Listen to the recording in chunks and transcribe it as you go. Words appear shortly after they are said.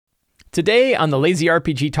Today on the Lazy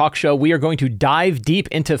RPG Talk Show, we are going to dive deep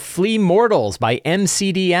into Flee Mortals by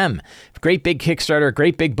MCDM. Great big Kickstarter,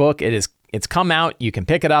 great big book. It's come out, you can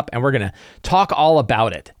pick it up, and we're going to talk all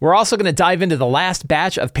about it. We're also going to dive into the last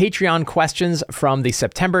batch of Patreon questions from the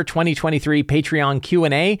September 2023 Patreon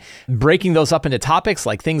Q&A, breaking those up into topics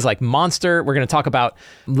like things like Monster. We're going to talk about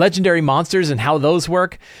legendary monsters and how those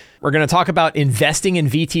work. We're going to talk about investing in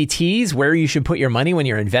VTTs, where you should put your money when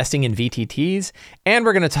you're investing in VTTs. And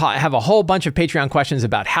we're going to have a whole bunch of Patreon questions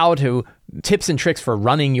about tips and tricks for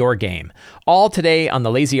running your game. All today on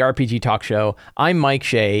the Lazy RPG Talk Show. I'm Mike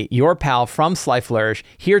Shea, your pal from Sly Flourish,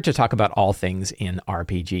 here to talk about all things in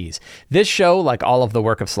RPGs. This show, like all of the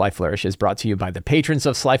work of Sly Flourish, is brought to you by the patrons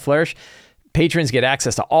of Sly Flourish. Patrons get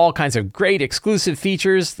access to all kinds of great exclusive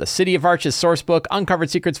features, the City of Arches sourcebook, Uncovered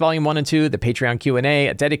Secrets Volume 1 and 2, the Patreon Q&A,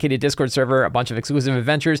 a dedicated Discord server, a bunch of exclusive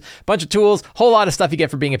adventures, a bunch of tools, whole lot of stuff you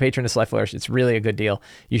get for being a patron of Sly Flourish. It's really a good deal.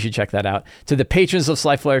 You should check that out. To the patrons of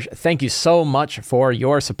Sly Flourish, thank you so much for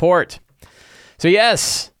your support. So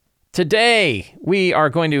yes, today we are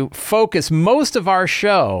going to focus most of our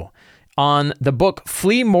show on the book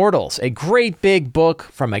Flee Mortals, a great big book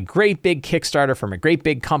from a great big Kickstarter from a great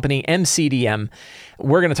big company, MCDM.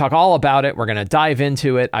 We're going to talk all about it. We're going to dive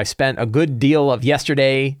into it. I spent a good deal of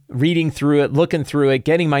yesterday reading through it, looking through it,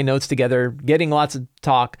 getting my notes together, getting lots of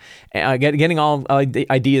talk, getting all the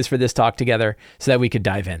ideas for this talk together so that we could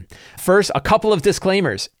dive in. First, a couple of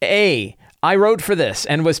disclaimers. I wrote for this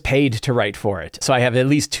and was paid to write for it. So I have at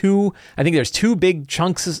least there's two big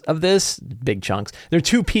chunks of this, big chunks. There are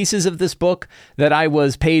two pieces of this book that I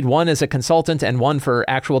was paid, one as a consultant and one for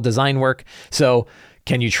actual design work. So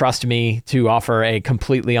can you trust me to offer a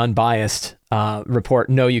completely unbiased report?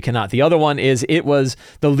 No, you cannot. The other one is the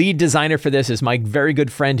lead designer for this is my very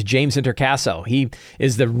good friend, James Intercasso. He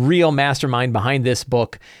is the real mastermind behind this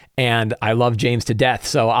book, and I love James to death.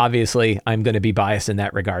 So obviously I'm going to be biased in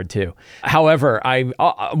that regard too. However, I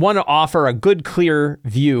want to offer a good, clear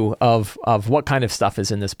view of what kind of stuff is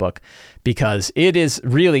in this book, because it is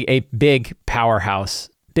really a big powerhouse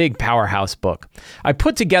book. I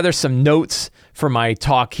put together some notes for my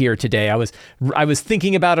talk here today. I was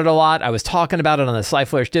thinking about it a lot. I was talking about it on the Sly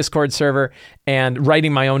Flourish Discord server and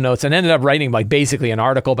writing my own notes, and ended up writing like basically an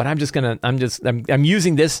article, but I'm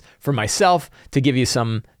using this for myself to give you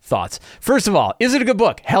some thoughts. First of all, is it a good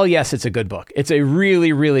book? Hell yes, it's a good book. It's a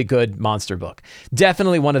really, really good monster book.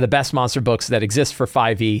 Definitely one of the best monster books that exists for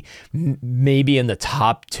 5e, maybe in the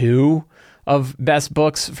top 2 of best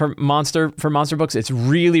books for monster books. It's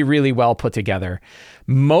really, really well put together.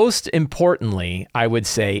 Most importantly, I would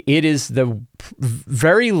say it is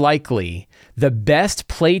very likely the best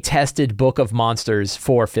play-tested book of monsters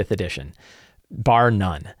for 5th edition, bar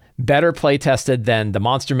none. Better play-tested than the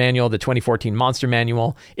Monster Manual, the 2014 Monster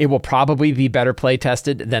Manual. It will probably be better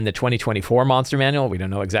play-tested than the 2024 Monster Manual. We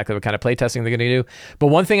don't know exactly what kind of play-testing they're going to do. But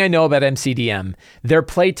one thing I know about MCDM, their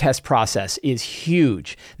play-test process is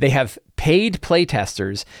huge. They have paid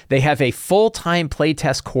playtesters, they have a full-time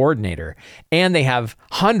playtest coordinator, and they have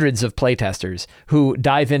hundreds of playtesters who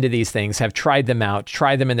dive into these things, have tried them out,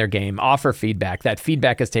 try them in their game, offer feedback. That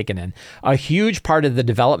feedback is taken in. A huge part of the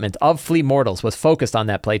development of Flee Mortals was focused on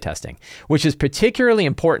that playtesting, which is particularly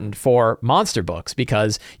important for monster books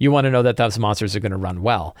because you want to know that those monsters are going to run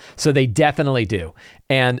well. So they definitely do.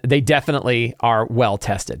 And they definitely are well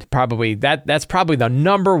tested. That's probably the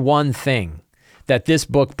number one thing that this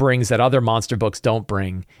book brings that other monster books don't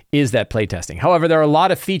bring, is that playtesting. However, there are a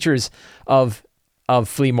lot of features of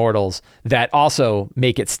Flee Mortals that also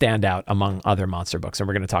make it stand out among other monster books, and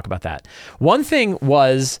we're going to talk about that. One thing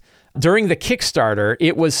was, during the Kickstarter,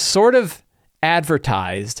 it was sort of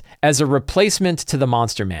advertised as a replacement to the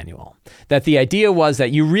Monster Manual. That the idea was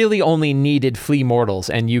that you really only needed Flee Mortals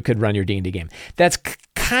and you could run your D&D game. That's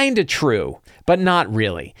kind of true, but not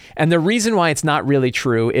really. And the reason why it's not really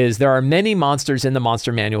true is there are many monsters in the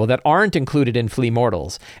Monster Manual that aren't included in Flee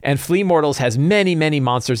Mortals. And Flee Mortals has many, many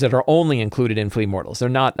monsters that are only included in Flee Mortals. They're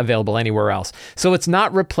not available anywhere else. So it's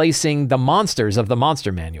not replacing the monsters of the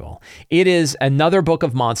Monster Manual. It is another book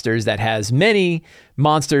of monsters that has many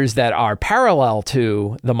monsters that are parallel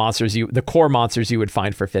to the core monsters you would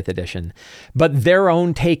find for 5th edition, but their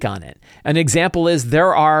own take on it. An example is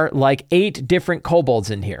there are like 8 different kobolds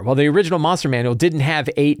in here. Well, the original Monster Manual didn't have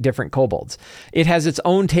 8 different kobolds. It has its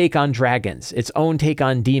own take on dragons, its own take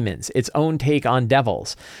on demons, its own take on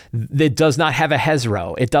devils. It does not have a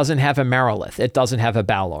Hezro. It doesn't have a Marilith. It doesn't have a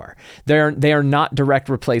Balor. They are not direct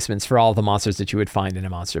replacements for all the monsters that you would find in a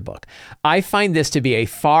monster book. I find this to be a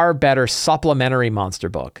far better supplementary monster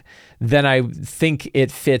book than I think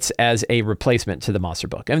it fits as a replacement to the monster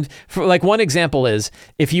book. And for like one example is,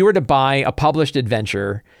 if you were to buy a published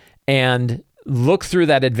adventure and look through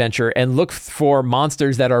that adventure and look for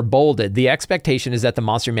monsters that are bolded. The expectation is that the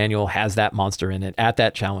monster manual has that monster in it at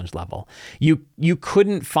that challenge level. You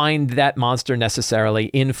couldn't find that monster necessarily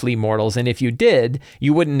in Flee Mortals, and if you did,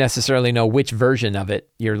 you wouldn't necessarily know which version of it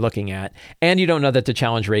you're looking at, and you don't know that the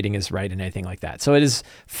challenge rating is right and anything like that. So it is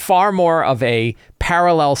far more of a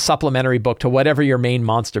parallel supplementary book to whatever your main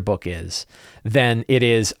monster book is than it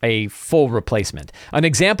is a full replacement. An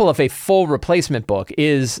example of a full replacement book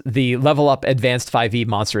is the Level Up Advanced 5e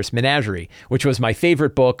Monstrous Menagerie, which was my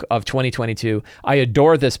favorite book of 2022. I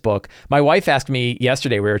adore this book. My wife asked me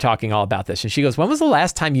yesterday, we were talking all about this, and she goes, when was the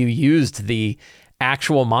last time you used the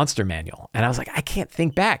actual monster manual? And I was like, I can't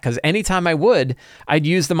think back, because anytime I would, I'd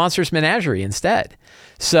use the Monstrous Menagerie instead.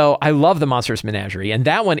 So I love the Monstrous Menagerie, and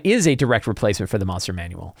that one is a direct replacement for the monster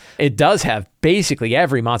manual. It does have basically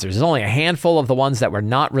every monster. There's only a handful of the ones that were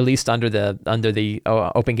not released under the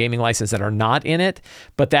Open Gaming license that are not in it,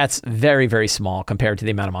 but that's very, very small compared to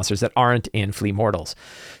the amount of monsters that aren't in Flee Mortals.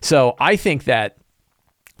 So I think that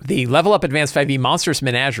the Level Up Advanced 5e Monstrous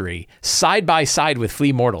Menagerie, side by side with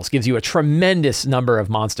Flee Mortals, gives you a tremendous number of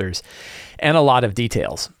monsters and a lot of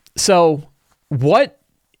details. So what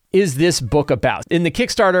is this book about? In the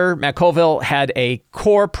Kickstarter, Matt Colville had a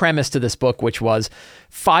core premise to this book, which was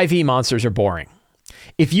 5e monsters are boring.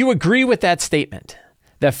 If you agree with that statement,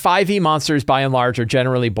 that 5e monsters by and large are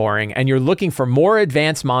generally boring, and you're looking for more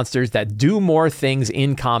advanced monsters that do more things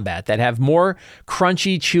in combat, that have more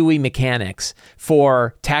crunchy, chewy mechanics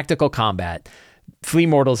for tactical combat, Flee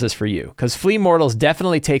Mortals is for you, because Flee Mortals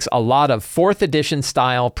definitely takes a lot of 4th edition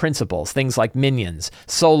style principles, things like minions,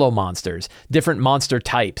 solo monsters, different monster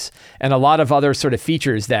types, and a lot of other sort of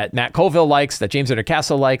features that Matt Colville likes, that James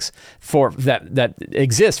Indercastle likes, that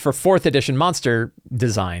exist for 4th edition monster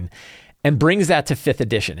design, and brings that to 5th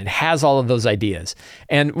edition and has all of those ideas.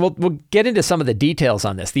 And we'll get into some of the details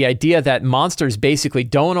on this. The idea that monsters basically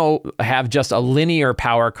don't have just a linear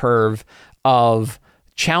power curve of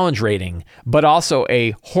challenge rating, but also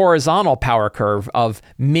a horizontal power curve of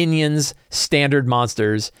minions, standard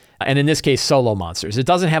monsters, and in this case, solo monsters. It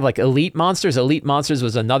doesn't have like elite monsters. Elite monsters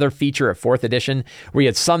was another feature of 4th edition where you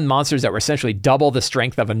had some monsters that were essentially double the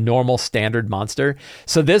strength of a normal standard monster.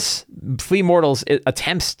 So this Flee Mortals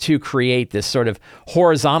attempts to create this sort of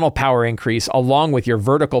horizontal power increase along with your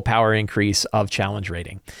vertical power increase of challenge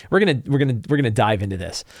rating. We're gonna dive into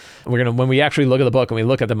this. When we actually look at the book and we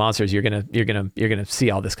look at the monsters, you're gonna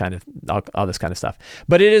see all this kind of stuff.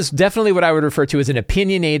 But it is definitely what I would refer to as an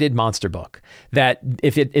opinionated monster book. That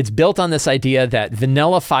if it's built on this idea that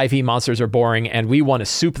vanilla 5e monsters are boring and we want to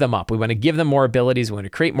soup them up. We want to give them more abilities. We want to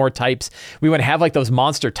create more types. We want to have like those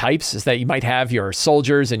monster types, is that you might have your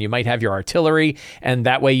soldiers and you might have your artillery, and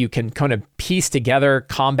that way you can kind of piece together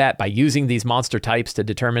combat by using these monster types to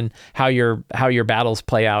determine how your battles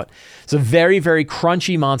play out. It's a very, very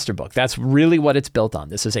crunchy monster book. That's really what it's built on.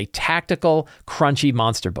 This is a tactical, crunchy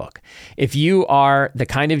monster book. If you are the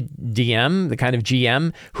kind of DM, the kind of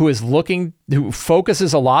GM who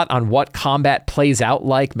focuses a lot on what combat plays out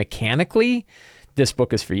like mechanically, this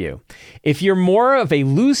book is for you. If you're more of a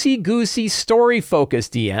loosey-goosey,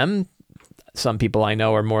 story-focused DM, some people I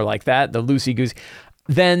know are more like that, the loosey-goosey,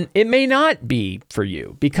 then it may not be for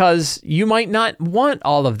you, because you might not want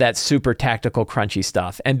all of that super tactical, crunchy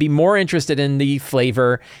stuff and be more interested in the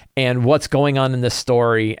flavor and what's going on in the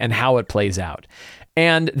story and how it plays out.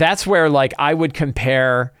 And that's where I would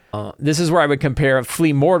compare... this is where I would compare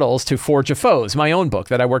Flee Mortals to Forge of Foes, my own book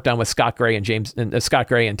that I worked on with Scott Gray and Teo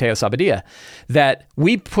Sabadia, that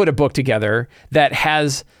we put a book together that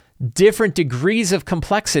has different degrees of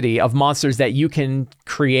complexity of monsters that you can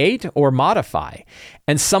create or modify.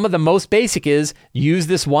 And some of the most basic is use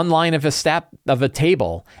this one line of a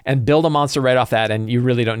table and build a monster right off that, and you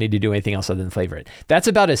really don't need to do anything else other than flavor it. That's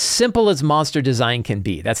about as simple as monster design can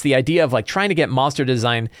be. That's the idea of trying to get monster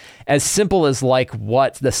design as simple as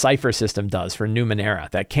what the Cypher system does for Numenera.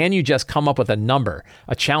 That can you just come up with a number,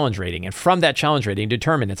 a challenge rating, and from that challenge rating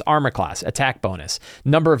determine its armor class, attack bonus,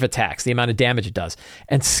 number of attacks, the amount of damage it does,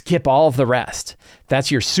 and skip all of the rest.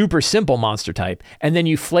 That's your super simple monster type, and then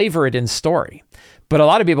you flavor it in story. But a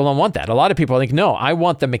lot of people don't want that. A lot of people think, no, I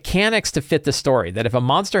want the mechanics to fit the story. That if a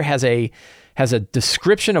monster has a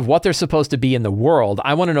description of what they're supposed to be in the world,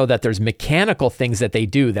 I want to know that there's mechanical things that they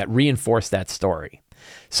do that reinforce that story.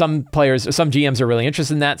 Some GMs are really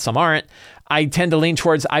interested in that. Some aren't. I tend to lean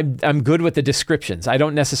towards, I'm good with the descriptions. I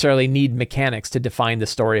don't necessarily need mechanics to define the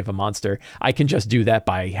story of a monster. I can just do that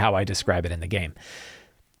by how I describe it in the game.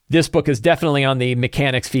 This book is definitely on the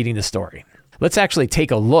mechanics feeding the story. let's actually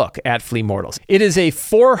take a look at Flea Mortals. It is a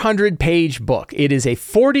 400-page book. It is a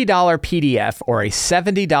 $40 PDF or a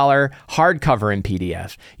 $70 hardcover in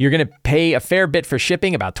PDF. You're going to pay a fair bit for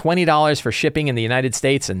shipping, about $20 for shipping in the United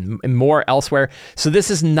States and more elsewhere. So this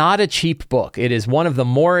is not a cheap book. It is one of the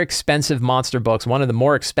more expensive monster books, one of the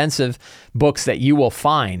more expensive books that you will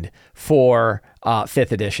find for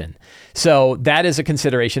 5th edition. So that is a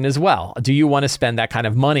consideration as well. Do you want to spend that kind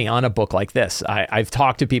of money on a book like this? I've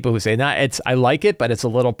talked to people who say, I like it, but it's a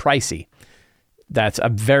little pricey. That's a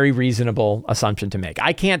very reasonable assumption to make.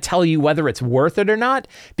 I can't tell you whether it's worth it or not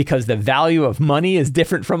because the value of money is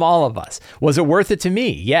different from all of us. Was it worth it to me?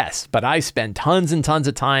 Yes, but I spent tons and tons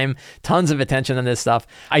of time, tons of attention on this stuff.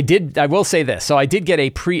 I will say this. So I did get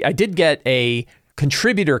a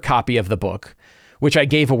contributor copy of the book, which I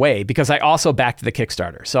gave away because I also backed the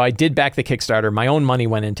Kickstarter. So I did back the Kickstarter. My own money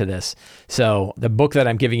went into this. So the book that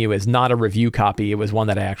I'm giving you is not a review copy. It was one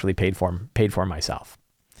that I actually paid for myself.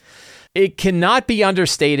 It cannot be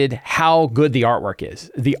understated how good the artwork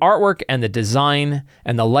is. The artwork and the design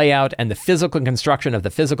and the layout and the physical construction of the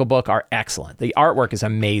physical book are excellent. The artwork is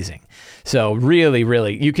amazing. So really,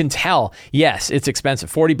 really, you can tell, yes, it's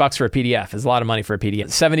expensive. $40 for a PDF is a lot of money for a PDF.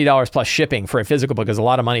 $70 plus shipping for a physical book is a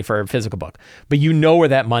lot of money for a physical book. But you know where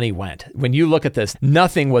that money went. When you look at this,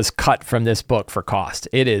 nothing was cut from this book for cost.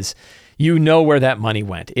 You know where that money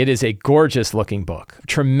went. It is a gorgeous looking book,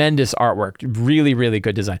 tremendous artwork, really, really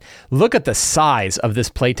good design. Look at the size of this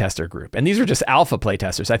playtester group. And these were just alpha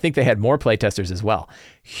playtesters. I think they had more playtesters as well.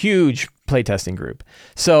 Huge playtesting group.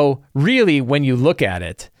 So really, when you look at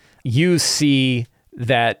it, you see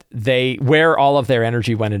that where all of their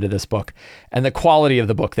energy went into this book and the quality of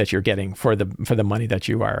the book that you're getting for the money that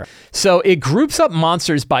you are. So it groups up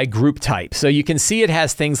monsters by group type. So you can see it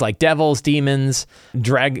has things like devils, demons,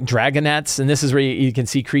 dragonettes. And this is where you can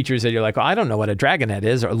see creatures that you're like, oh, I don't know what a dragonette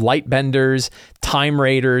is, or light benders, time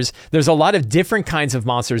raiders. There's a lot of different kinds of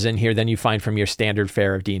monsters in here than you find from your standard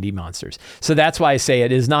fare of D&D monsters. So that's why I say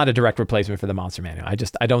it is not a direct replacement for the monster manual.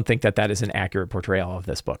 I don't think that is an accurate portrayal of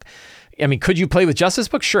this book. I mean, could you play with just this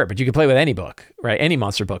book? Sure, but you could play with any book, right? Any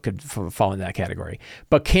monster book could fall into that category.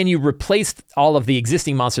 But can you replace all of the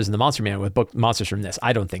existing monsters in the monster manual with monsters from this?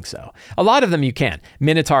 I don't think so. A lot of them you can.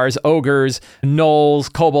 Minotaurs, ogres,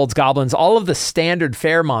 gnolls, kobolds, goblins, all of the standard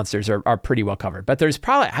fare monsters are pretty well covered. But there's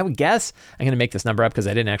probably, I would guess, I'm going to make this number up because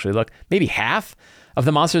I didn't actually look, maybe half of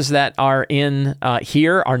the monsters that are in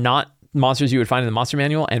here are not monsters you would find in the monster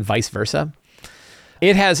manual and vice versa.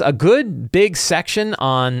 It has a good big section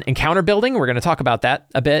on encounter building. We're going to talk about that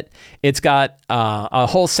a bit. It's got a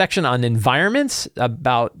whole section on environments,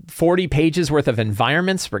 about 40 pages worth of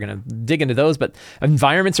environments. We're going to dig into those, but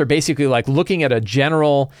environments are basically like looking at a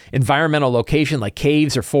general environmental location like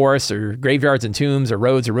caves or forests or graveyards and tombs or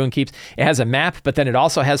roads or ruin keeps. It has a map, but then it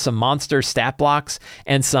also has some monster stat blocks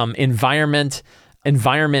and some environment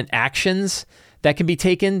actions that can be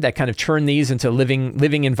taken that kind of turn these into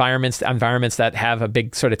living environments that have a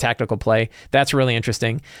big sort of tactical play. That's really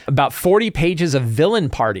interesting. About 40 pages of villain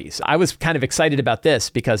parties. I was kind of excited about this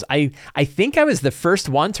because I think I was the first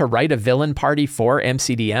one to write a villain party for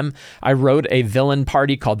MCDM. I wrote a villain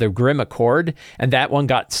party called the Grim Accord, and that one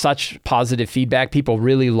got such positive feedback. People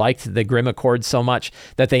really liked the Grim Accord so much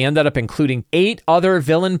that they ended up including 8 other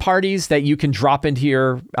villain parties that you can drop into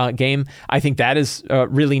your game. I think that is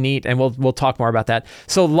really neat, and we'll talk more about that.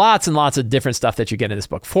 So lots and lots of different stuff that you get in this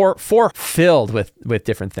book, four filled with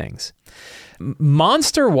different things.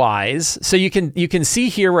 Monster wise, so you can see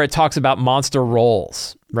here where it talks about monster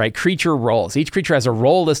roles, right? Creature roles. Each creature has a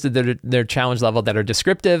role listed at their challenge level that are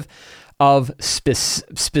descriptive of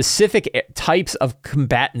specific types of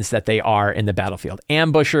combatants that they are in the battlefield.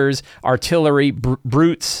 Ambushers, artillery,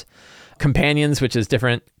 brutes, companions, which is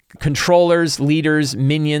different, controllers, leaders,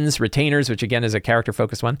 minions, retainers, which again is a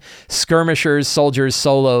character-focused one, skirmishers, soldiers,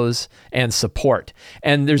 solos, and support.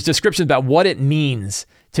 And there's descriptions about what it means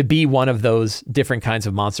to be one of those different kinds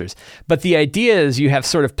of monsters. But the idea is you have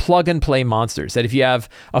sort of plug and play monsters, that if you have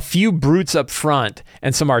a few brutes up front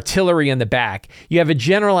and some artillery in the back, you have a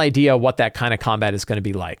general idea what that kind of combat is going to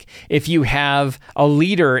be like. If you have a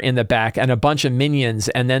leader in the back and a bunch of minions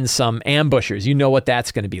and then some ambushers, you know what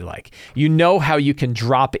that's going to be like. You know how you can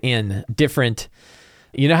drop in different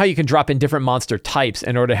monster types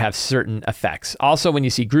in order to have certain effects. Also, when you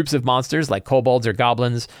see groups of monsters like kobolds or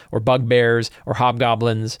goblins or bugbears or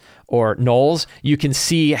hobgoblins or gnolls, you can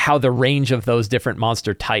see how the range of those different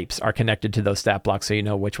monster types are connected to those stat blocks, so you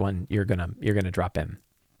know which one you're gonna drop in.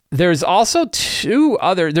 There's also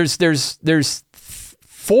there's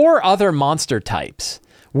 4 other monster types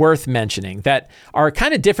worth mentioning that are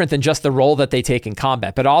kind of different than just the role that they take in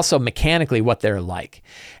combat, but also mechanically what they're like.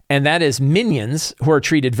 and that is minions, who are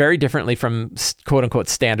treated very differently from quote-unquote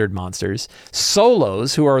standard monsters,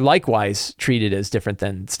 solos, who are likewise treated as different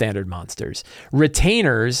than standard monsters,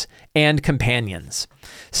 retainers, and companions.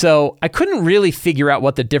 So I couldn't really figure out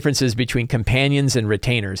what the difference is between companions and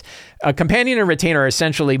retainers. A companion and retainer are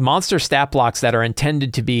essentially monster stat blocks that are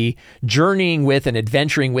intended to be journeying with and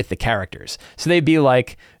adventuring with the characters. So they'd be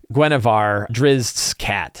like Guinevere, Drizzt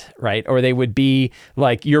cat, right? Or they would be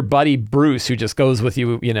like your buddy Bruce, who just goes with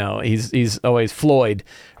you. You know, he's always Floyd,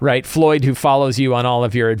 right? Floyd, who follows you on all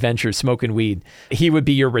of your adventures, smoking weed. He would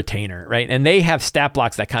be your retainer, right? And they have stat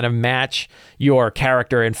blocks that kind of match your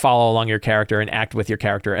character and follow along your character and act with your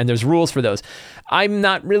character. And there's rules for those. I'm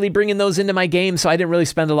not really bringing those into my game, so I didn't really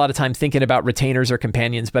spend a lot of time thinking about retainers or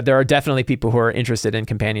companions, but there are definitely people who are interested in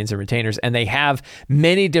companions and retainers, and they have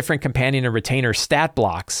many different companion and retainer stat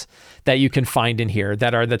blocks that you can find in here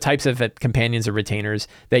that are the types of companions or retainers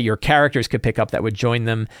that your characters could pick up that would join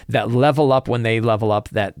them, that level up when they level up,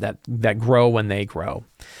 that grow when they grow.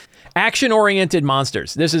 Action-oriented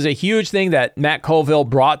monsters. This is a huge thing that Matt Colville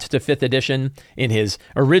brought to 5th edition in his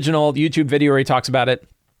original YouTube video where he talks about it.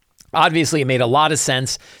 Obviously, it made a lot of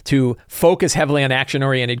sense to focus heavily on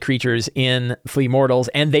action-oriented creatures in Flee Mortals,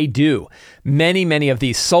 and they do. Many of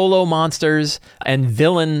these solo monsters and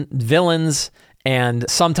villains and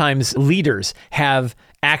sometimes leaders have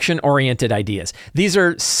action-oriented ideas. These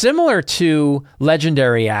are similar to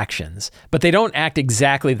legendary actions, but they don't act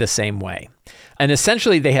exactly the same way. And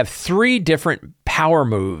essentially, they have 3 different power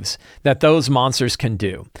moves that those monsters can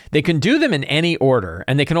do. They can do them in any order,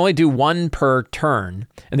 and they can only do 1 per turn,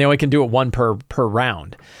 and they only can do it 1 per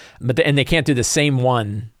round. And they can't do the same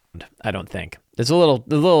one, I don't think. It's a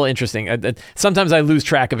little interesting. Sometimes I lose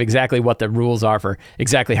track of exactly what the rules are for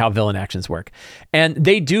exactly how villain actions work. And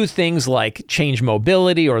they do things like change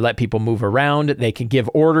mobility or let people move around. They can give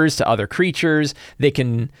orders to other creatures. They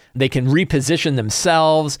can reposition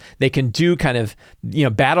themselves. They can do kind of,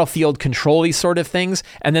 battlefield control-y sort of things.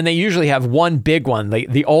 And then they usually have one big one,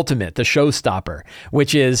 the ultimate, the showstopper,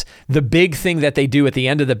 which is the big thing that they do at the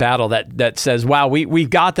end of the battle that says, wow, we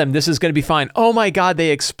got them. This is going to be fine. Oh my God,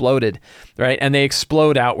 they exploded, right? And they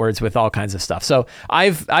explode outwards with all kinds of stuff. So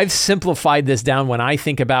I've simplified this down when I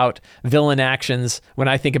think about villain actions, when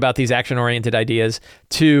I think about these action-oriented ideas,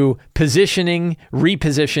 to positioning,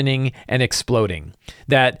 repositioning, and exploding.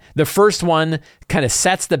 That the first one kind of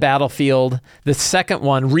sets the battlefield, the second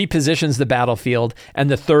one repositions the battlefield, and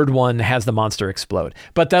the third one has the monster explode.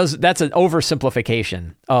 But that's an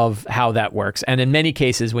oversimplification of how that works. And in many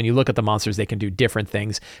cases, when you look at the monsters, they can do different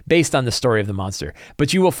things based on the story of the monster.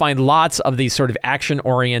 But you will find lots of these sort of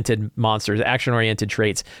action-oriented monsters, action-oriented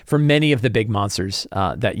traits for many of the big monsters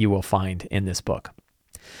that you will find in this book.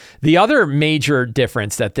 The other major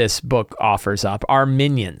difference that this book offers up are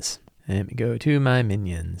minions. Let me go to my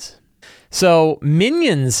minions. So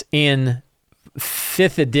minions in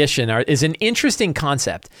 5th edition is an interesting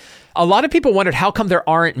concept. A lot of people wondered how come there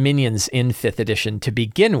aren't minions in 5th edition to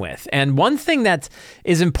begin with. And one thing that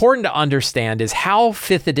is important to understand is how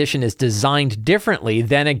 5th edition is designed differently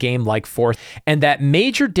than a game like 4th. And that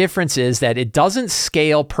major difference is that it doesn't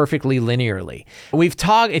scale perfectly linearly.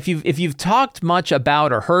 If you've talked much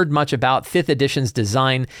about or heard much about 5th edition's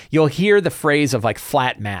design, you'll hear the phrase of like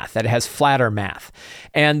flat math, that it has flatter math.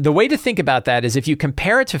 And the way to think about that is if you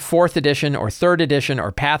compare it to 4th edition or 3rd edition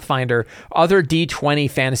or Pathfinder, other D20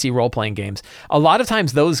 fantasy role-playing games, a lot of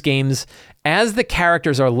times those games, as the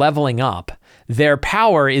characters are leveling up, their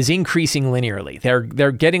power is increasing linearly.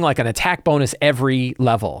 They're getting like an attack bonus every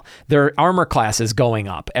level. Their armor class is going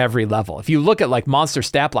up every level. If you look at like monster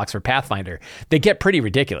stat blocks for Pathfinder, they get pretty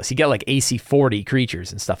ridiculous. You get like AC 40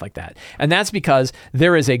 creatures and stuff like that. And that's because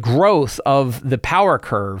there is a growth of the power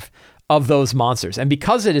curve of those monsters. And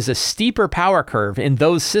because it is a steeper power curve in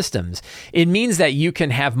those systems, it means that you can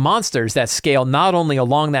have monsters that scale not only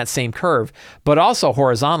along that same curve, but also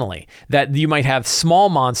horizontally. That you might have small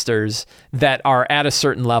monsters that are at a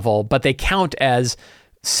certain level, but they count as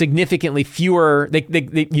significantly fewer.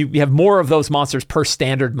 You have more of those monsters per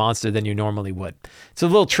standard monster than you normally would. It's a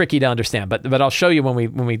little tricky to understand, but I'll show you when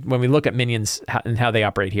we look at minions and how they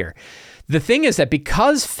operate here. The thing is that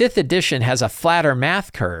because 5th edition has a flatter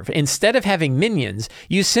math curve, instead of having minions,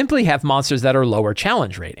 you simply have monsters that are lower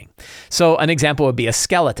challenge rating. So an example would be a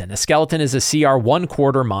skeleton. A skeleton is a CR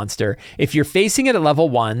 1/4 monster. If you're facing it at level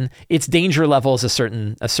 1, its danger level is a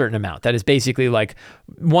certain amount. That is basically like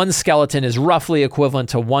one skeleton is roughly equivalent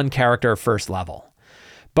to one character first level.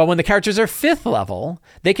 But when the characters are 5th level,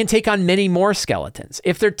 they can take on many more skeletons.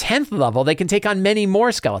 If they're 10th level, they can take on many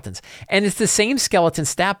more skeletons. And it's the same skeleton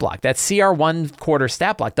stat block. That CR 1/4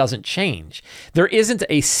 stat block doesn't change. There isn't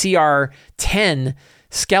a CR 10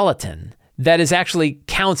 skeleton that is actually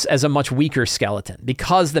counts as a much weaker skeleton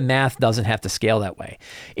because the math doesn't have to scale that way.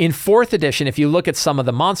 In 4th edition, if you look at some of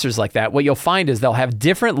the monsters like that, what you'll find is they'll have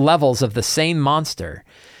different levels of the same monster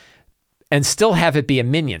and still have it be a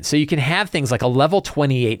minion. So you can have things like a level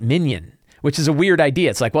 28 minion, which is a weird idea.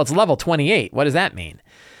 It's like, well, it's level 28. What does that mean?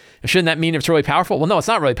 Shouldn't that mean it's really powerful? Well, no, it's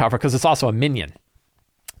not really powerful because it's also a minion.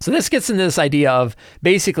 So this gets into this idea of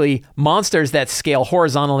basically monsters that scale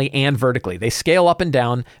horizontally and vertically. They scale up and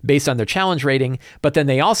down based on their challenge rating, but then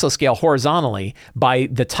they also scale horizontally by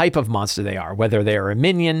the type of monster they are, whether they're a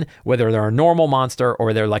minion, whether they're a normal monster,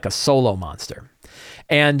 or they're like a solo monster.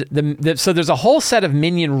 And so there's a whole set of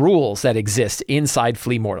minion rules that exist inside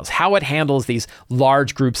Flee Mortals, how it handles these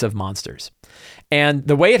large groups of monsters. And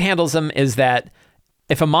the way it handles them is that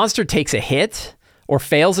if a monster takes a hit or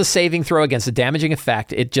fails a saving throw against a damaging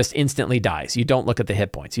effect, it just instantly dies. You don't look at the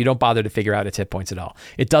hit points. You don't bother to figure out its hit points at all.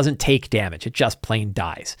 It doesn't take damage. It just plain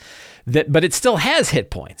dies. But it still has hit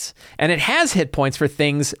points. And it has hit points for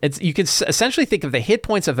things. You can essentially think of the hit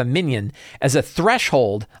points of a minion as a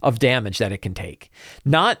threshold of damage that it can take.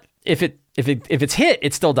 Not if it's hit,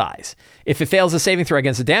 it still dies. If it fails a saving throw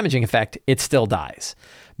against a damaging effect, it still dies.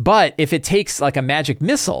 But if it takes like a magic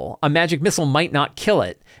missile might not kill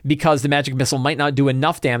it because the magic missile might not do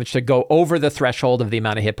enough damage to go over the threshold of the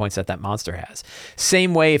amount of hit points that monster has.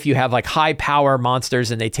 Same way if you have like high power monsters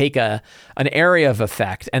and they take an area of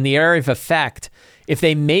effect, and the area of effect, if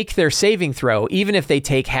they make their saving throw, even if they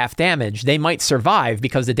take half damage, they might survive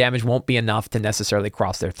because the damage won't be enough to necessarily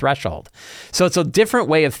cross their threshold. So it's a different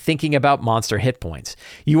way of thinking about monster hit points.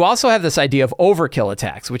 You also have this idea of overkill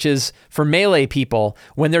attacks, which is for melee people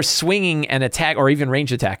when they're swinging an attack, or even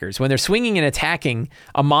ranged attackers, when they're swinging and attacking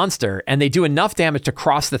a monster and they do enough damage to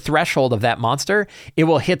cross the threshold of that monster, it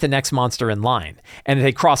will hit the next monster in line. And if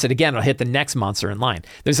they cross it again, it'll hit the next monster in line.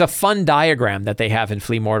 There's a fun diagram that they have in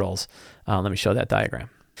Flee Mortals. Let me show that diagram.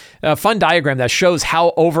 A fun diagram that shows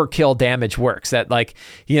how overkill damage works. That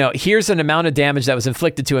here's an amount of damage that was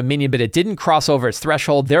inflicted to a minion, but it didn't cross over its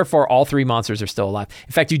threshold. Therefore, all 3 monsters are still alive.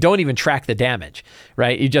 In fact, you don't even track the damage,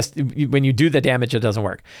 right? When you do the damage, it doesn't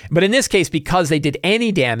work. But in this case, because they did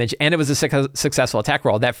any damage and it was a successful attack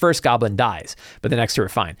roll, that first goblin dies, but the next 2 are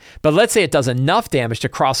fine. But let's say it does enough damage to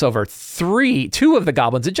cross over 2 of the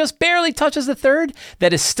goblins. It just barely touches the third.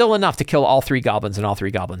 That is still enough to kill all 3 goblins, and all 3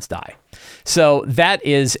 goblins die. So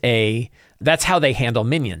that's how they handle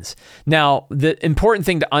minions. Now, the important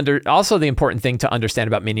thing to understand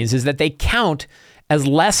about minions is that they count as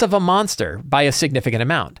less of a monster by a significant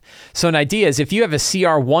amount. So an idea is if you have a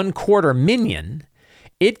CR 1/4 minion,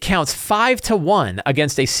 it counts 5-1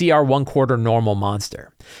 against a CR 1/4 normal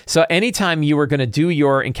monster. So anytime you were going to do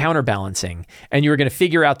your encounter balancing and you were going to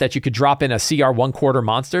figure out that you could drop in a CR 1/4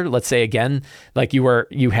 monster, let's say again, like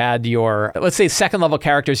you had your, let's say 2nd level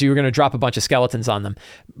characters, you were going to drop a bunch of skeletons on them.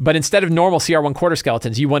 But instead of normal CR 1/4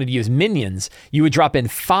 skeletons, you wanted to use minions, you would drop in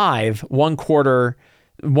 5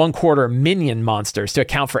 1/4 minion monsters to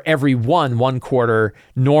account for every 1/4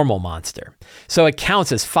 normal monster. So it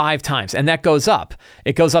counts as 5 times, and that goes up.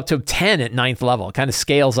 It goes up to 10 at 9th level. It kind of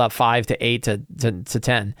scales up 5 to 8 to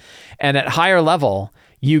 10. And at higher level,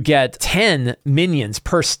 you get 10 minions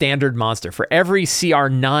per standard monster. For every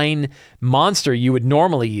CR9 monster you would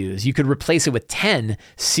normally use, you could replace it with 10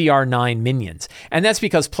 CR9 minions. And that's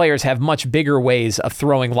because players have much bigger ways of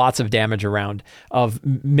throwing lots of damage around, of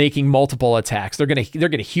making multiple attacks. They're going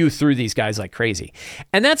to hew through these guys like crazy.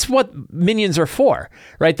 And that's what minions are for,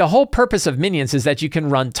 right? The whole purpose of minions is that you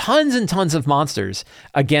can run tons and tons of monsters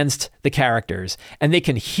against the characters, and they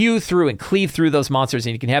can hew through and cleave through those monsters,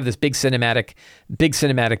 and you can have this big cinematic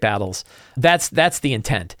battles. That's the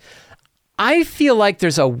intent. I feel like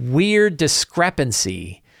there's a weird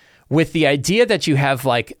discrepancy with the idea that you have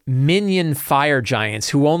like minion fire giants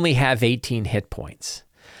who only have 18 hit points.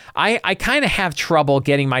 I kind of have trouble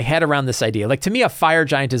getting my head around this idea. Like, to me, a fire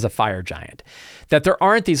giant is a fire giant. That there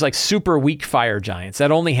aren't these like super weak fire giants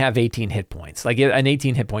that only have 18 hit points, like an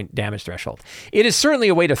 18 hit point damage threshold. It is certainly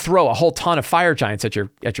a way to throw a whole ton of fire giants at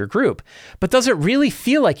your group, but does it really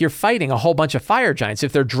feel like you're fighting a whole bunch of fire giants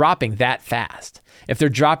if they're dropping that fast, if they're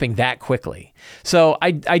dropping that quickly? So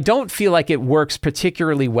I don't feel like it works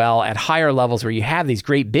particularly well at higher levels where you have these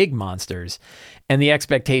great big monsters. And the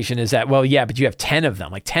expectation is that, well, yeah, but you have 10 of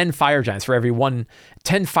them, like 10 fire giants for every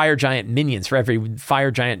 10 fire giant minions for every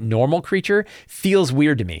fire giant normal creature feels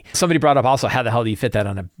weird to me. Somebody brought up also, how the hell do you fit that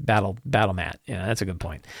on a battle mat? Yeah, that's a good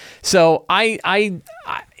point. So I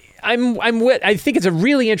think it's a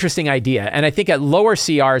really interesting idea. And I think at lower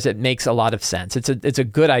CRs, it makes a lot of sense. It's a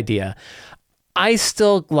good idea. I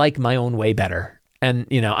still like my own way better. And,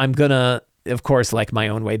 I'm going to of course, like my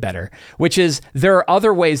own way better, which is there are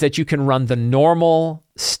other ways that you can run the normal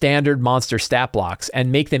standard monster stat blocks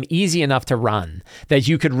and make them easy enough to run that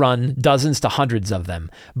you could run dozens to hundreds of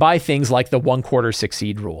them by things like the 1/4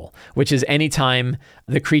 succeed rule, which is anytime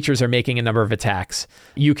the creatures are making a number of attacks,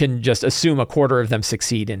 you can just assume a quarter of them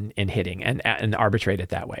succeed in hitting and arbitrate it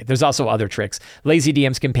that way. There's also other tricks. Lazy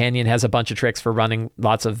DM's Companion has a bunch of tricks for running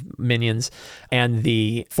lots of minions, and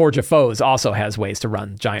the Forge of Foes also has ways to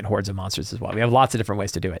run giant hordes of monsters as well. We have lots of different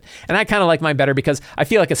ways to do it. And I kind of like mine better because I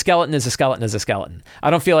feel like a skeleton is a skeleton is a skeleton. I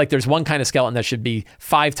don't feel like there's one kind of skeleton that should be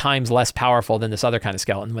 5 times less powerful than this other kind of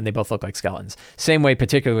skeleton when they both look like skeletons. Same way,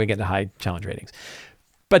 particularly when we get to high challenge ratings.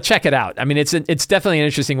 But check it out. I mean, it's definitely an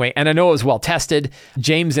interesting way. And I know it was well tested.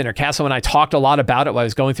 James Innercastle and I talked a lot about it while I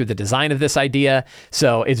was going through the design of this idea.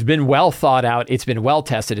 So it's been well thought out. It's been well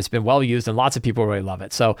tested. It's been well used. And lots of people really love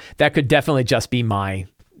it. So that could definitely just be my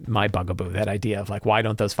bugaboo, that idea of like, why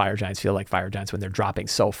don't those fire giants feel like fire giants when they're dropping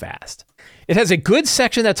so fast? It has a good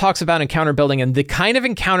section that talks about encounter building, and the kind of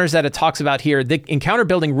encounters that it talks about here, the encounter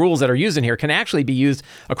building rules that are used in here can actually be used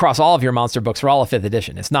across all of your monster books for all of 5th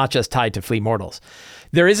edition. It's not just tied to Flea Mortals.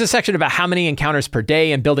 There is a section about how many encounters per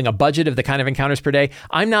day and building a budget of the kind of encounters per day.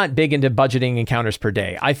 I'm not big into budgeting encounters per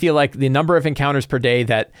day. I feel like the number of encounters per day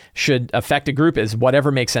that should affect a group is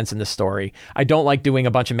whatever makes sense in the story. I don't like doing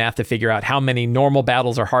a bunch of math to figure out how many normal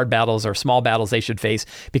battles or hard battles or small battles they should face,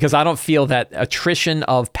 because I don't feel that attrition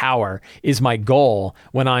of power is my goal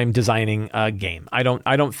when I'm designing a game. I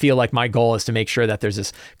don't feel like my goal is to make sure that there's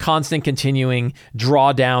this constant continuing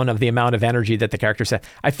drawdown of the amount of energy that the characters have.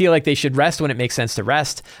 I feel like they should rest when it makes sense to rest.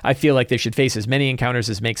 I feel like they should face as many encounters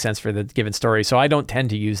as makes sense for the given story, so I don't tend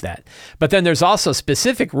to use that. But then there's also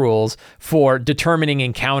specific rules for determining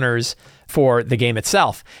encounters for the game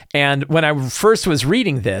itself. And when I first was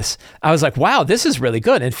reading this, I was like, wow, this is really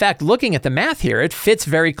good. In fact, looking at the math here, it fits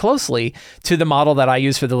very closely to the model that I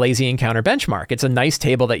use for the lazy encounter benchmark. It's a nice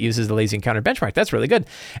table that uses the lazy encounter benchmark. That's really good.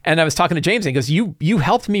 And I was talking to James and he goes, you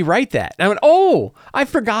helped me write that. And I went, oh, I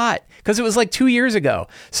forgot, because it was like 2 years ago.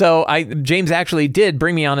 So James actually did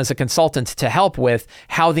bring me on as a consultant to help with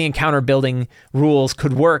how the encounter building rules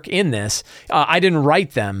could work in this. I didn't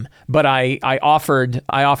write them, but I offered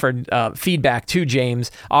feedback to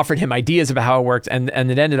James, offered him ideas about how it worked, and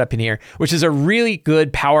it ended up in here, which is a really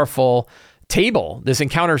good, powerful table. This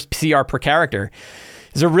encounter CR per character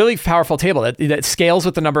is a really powerful table that scales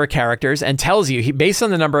with the number of characters and tells you, based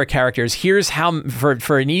on the number of characters, here's how,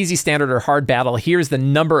 for an easy, standard, or hard battle, here's the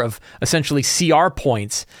number of essentially CR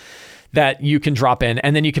points that you can drop in,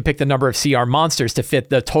 and then you can pick the number of CR monsters to fit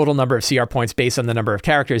the total number of CR points based on the number of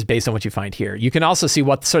characters based on what you find here. You can also see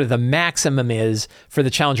what sort of the maximum is for the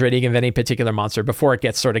challenge rating of any particular monster before it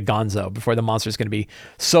gets sort of gonzo, before the monster is going to be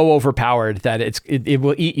so overpowered that it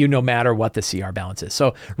will eat you no matter what the CR balance is.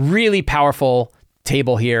 So really powerful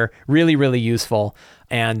table here, really, really useful.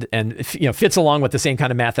 And fits along with the same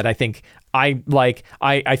kind of math that I think I like.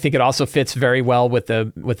 I think it also fits very well with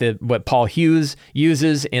what Paul Hughes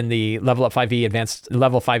uses in the Level Up 5e Advanced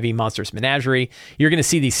Level 5e Monsters Menagerie. You're going to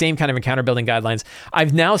see these same kind of encounter building guidelines.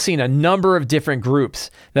 I've now seen a number of different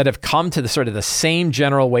groups that have come to the sort of the same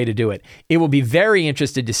general way to do it. It will be very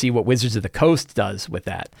interested to see what Wizards of the Coast does with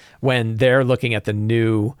that when they're looking at the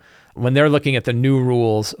new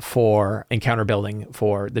rules for encounter building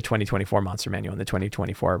for the 2024 Monster Manual and the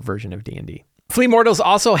 2024 version of D&D. Flea Mortals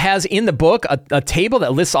also has in the book a table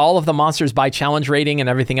that lists all of the monsters by challenge rating and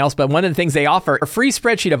everything else. But one of the things they offer, a free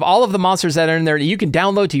spreadsheet of all of the monsters that are in there that you can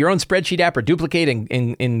download to your own spreadsheet app or duplicate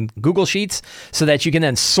in Google Sheets so that you can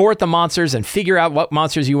then sort the monsters and figure out what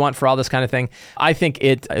monsters you want for all this kind of thing. I think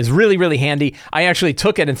it is really, really handy. I actually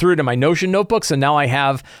took it and threw it in my Notion notebook. So now I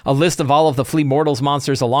have a list of all of the Flea Mortals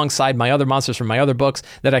monsters alongside my other monsters from my other books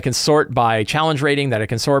that I can sort by challenge rating, that I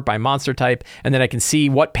can sort by monster type, and then I can see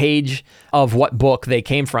what page of what book they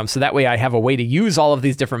came from. So that way I have a way to use all of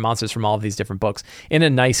these different monsters from all of these different books in a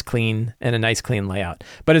nice clean layout.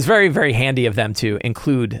 But it's very, very handy of them to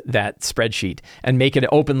include that spreadsheet and make it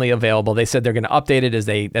openly available. They said they're going to update it as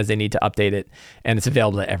they need to update it, and it's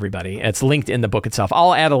available to everybody. It's linked in the book itself.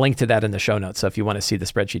 I'll add a link to that in the show notes. So if you want to see the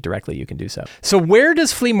spreadsheet directly, you can do so. So where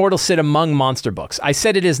does Flea Mortal sit among monster books? I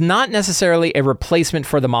said it is not necessarily a replacement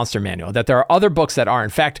for the Monster Manual, that there are other books that are.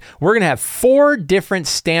 In fact, we're going to have 4 different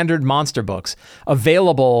standard monster books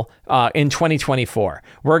available in 2024.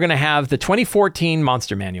 We're going to have the 2014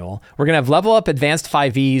 Monster Manual. We're going to have Level Up Advanced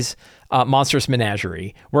 5e's Monstrous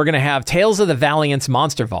Menagerie. We're going to have Tales of the Valiant's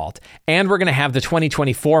Monster Vault, and we're going to have the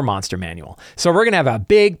 2024 Monster Manual. So we're going to have a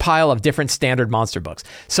big pile of different standard monster books.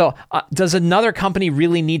 So does another company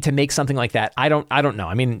really need to make something like that? I don't know.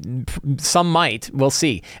 I mean, some might. We'll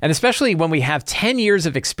see. And especially when we have 10 years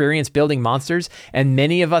of experience building monsters, and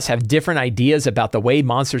many of us have different ideas about the way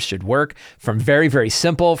monsters should work, from very, very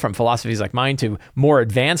simple, from philosophies like mine, to more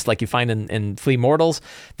advanced, like you find in Flea Mortals.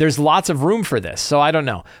 There's lots of room for this. So I don't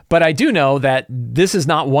know. But I do know that this is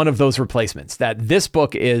not one of those replacements, that this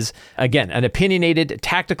book is, again, an opinionated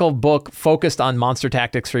tactical book focused on monster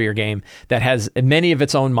tactics for your game that has many of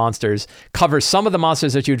its own monsters, covers some of the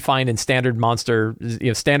monsters that you'd find in standard monsters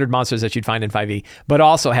that you'd find in 5e, but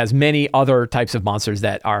also has many other types of monsters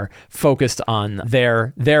that are focused on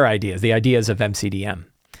their ideas, the ideas of MCDM.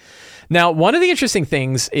 Now, one of the interesting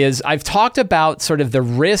things is I've talked about sort of the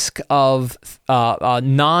risk of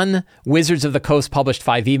non-Wizards of the Coast published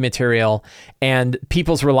 5e material and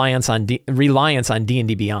people's reliance on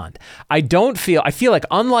D&D Beyond. I feel like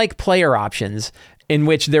unlike player options, in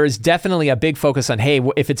which there is definitely a big focus on, hey,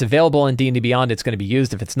 if it's available in D&D Beyond, it's going to be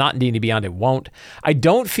used. If it's not in D&D Beyond, it won't. I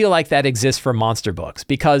don't feel like that exists for monster books,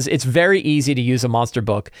 because it's very easy to use a monster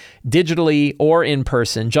book digitally or in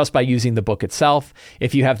person just by using the book itself.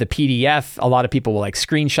 If you have the PDF, a lot of people will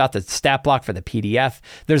screenshot the stat block for the PDF.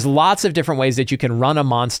 There's lots of different ways that you can run a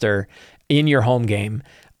monster in your home game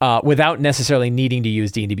without necessarily needing to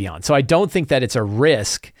use D&D Beyond. So I don't think that it's a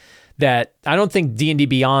risk. I don't think D&D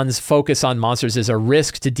Beyond's focus on monsters is a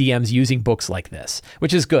risk to DMs using books like this,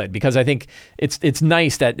 which is good, because I think it's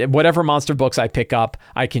nice that whatever monster books I pick up,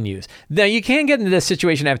 I can use. Now, you can get into this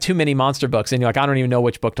situation, have too many monster books, and you're like, I don't even know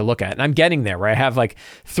which book to look at. And I'm getting there, where I have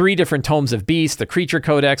 3 different tomes of Beast, the Creature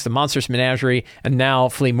Codex, the Monstrous Menagerie, and now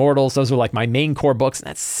Flea Mortals. Those are my main core books. And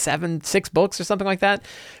that's 6 books or something like that.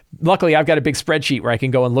 Luckily, I've got a big spreadsheet where I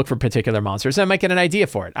can go and look for particular monsters, and I might get an idea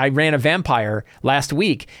for it. I ran a vampire last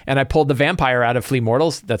week, and I pulled the vampire out of Flea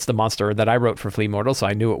Mortals. That's the monster that I wrote for Flea Mortals, so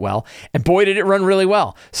I knew it well. And boy, did it run really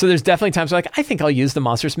well. So there's definitely times where I think I'll use the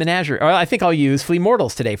Monstrous Menagerie, or I think I'll use Flea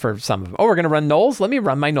Mortals today for some of them. Oh, we're going to run Gnolls? Let me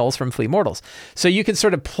run my Gnolls from Flea Mortals. So you can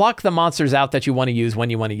sort of pluck the monsters out that you want to use when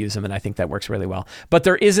you want to use them, and I think that works really well. But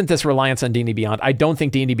there isn't this reliance on D&D Beyond. I don't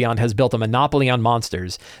think D&D Beyond has built a monopoly on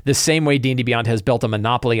monsters the same way D&D Beyond has built a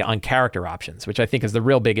monopoly on character options, which I think is the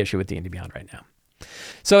real big issue with D&D Beyond right now.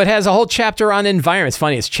 So it has a whole chapter on environments.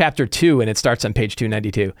 Funny, it's chapter 2, and it starts on page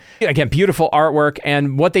 292. Again, beautiful artwork.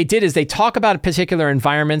 And what they did is they talk about particular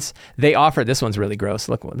environments. They offer, this one's really gross.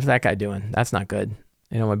 Look, what's that guy doing? That's not good.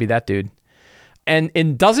 You don't want to be that dude. And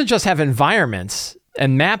it doesn't just have environments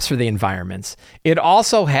and maps for the environments. It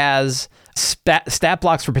also has stat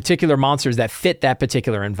blocks for particular monsters that fit that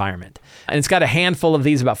particular environment. And it's got a handful of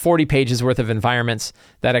these, about 40 pages worth of environments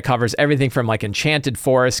that it covers, everything from enchanted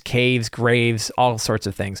forests, caves, graves, all sorts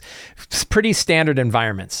of things. It's pretty standard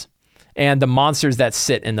environments and the monsters that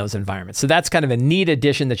sit in those environments. So that's kind of a neat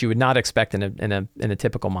addition that you would not expect in a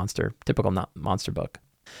typical monster book.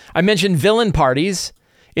 I mentioned villain parties.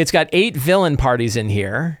 It's got 8 villain parties in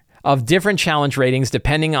here of different challenge ratings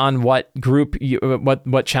depending on what group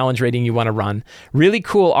what challenge rating you want to run. Really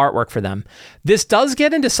cool artwork for them. This does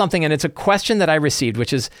get into something, and it's a question that I received,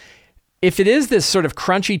 which is, if it is this sort of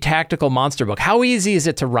crunchy tactical monster book, how easy is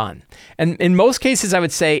it to run? And in most cases, I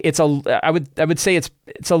would say it's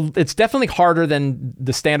definitely harder than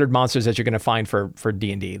the standard monsters that you're going to find for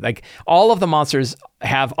D&D. All of the monsters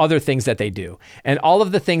have other things that they do, and all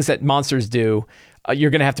of the things that monsters do,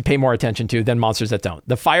 you're going to have to pay more attention to than monsters that don't.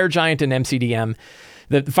 The Fire Giant in MCDM,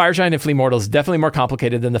 the Fire Giant in Flea Mortals is definitely more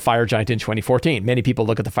complicated than the Fire Giant in 2014. Many people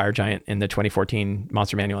look at the Fire Giant in the 2014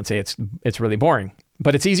 Monster Manual and say it's really boring,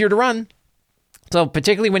 but it's easier to run. So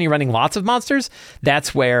particularly when you're running lots of monsters,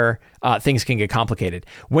 that's where things can get complicated.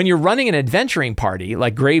 When you're running an adventuring party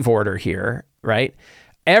like Grave Order here, right?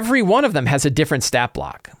 Every one of them has a different stat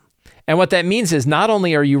block. And what that means is not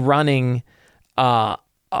only are you running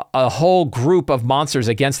a whole group of monsters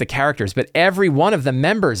against the characters, but every one of the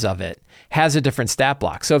members of it has a different stat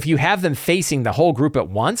block. So if you have them facing the whole group at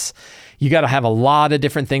once, you got to have a lot of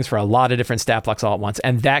different things for a lot of different stat blocks all at once.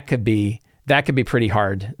 And that could be pretty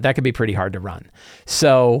hard. That could be pretty hard to run.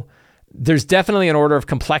 So there's definitely an order of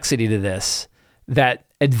complexity to this that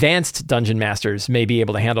advanced dungeon masters may be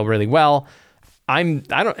able to handle really well. I'm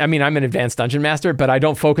an advanced dungeon master, but I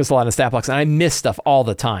don't focus a lot on stat blocks, and I miss stuff all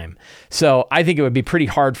the time. So I think it would be pretty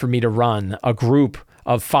hard for me to run a group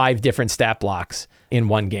of 5 different stat blocks in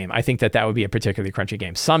one game. I think that would be a particularly crunchy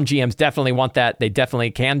game. Some GMs definitely want that. They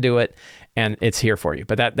definitely can do it, and it's here for you.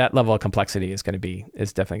 But that level of complexity is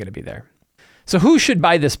definitely going to be there. So who should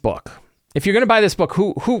buy this book? If you're going to buy this book,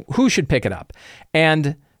 who should pick it up?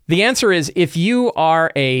 And The answer is if you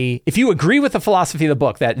agree with the philosophy of the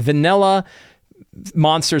book that vanilla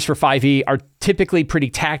monsters for 5e are typically pretty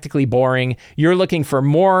tactically boring, you're looking for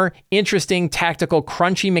more interesting, tactical,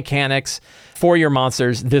 crunchy mechanics for your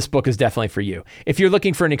monsters, this book is definitely for you. If you're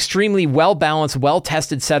looking for an extremely well-balanced,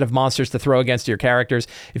 well-tested set of monsters to throw against your characters,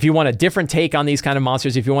 if you want a different take on these kind of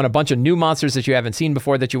monsters, if you want a bunch of new monsters that you haven't seen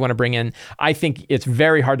before that you want to bring in, I think it's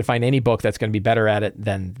very hard to find any book that's going to be better at it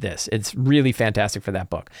than this. It's really fantastic for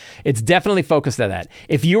that book. It's definitely focused on that.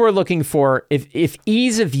 If you are looking for, if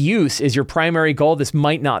ease of use is your primary goal, this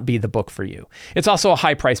might not be the book for you. It's also a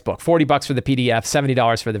high-priced book, $40 for the PDF,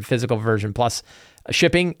 $70 for the physical version, plus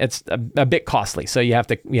shipping. It's a bit costly, so you have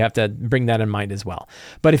to bring that in mind as well.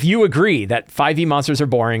 But if you agree that 5e monsters are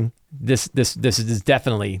boring, this is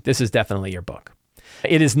definitely your book.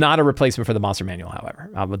 It is not a replacement for the Monster Manual, however.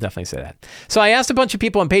 I will definitely say that. So I asked a bunch of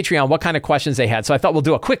people on Patreon what kind of questions they had. So I thought we'll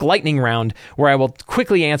do a quick lightning round where I will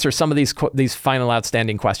quickly answer some of these final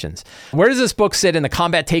outstanding questions. Where does this book sit in the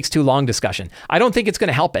combat takes too long discussion? I don't think it's going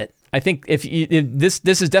to help it. I think if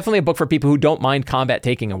this is definitely a book for people who don't mind combat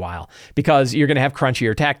taking a while, because you're going to have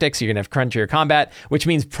crunchier tactics, you're going to have crunchier combat, which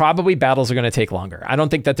means probably battles are going to take longer. I don't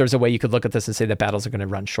think that there's a way you could look at this and say that battles are going to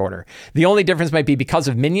run shorter. The only difference might be because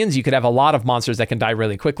of minions, you could have a lot of monsters that can die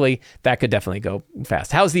really quickly. That could definitely go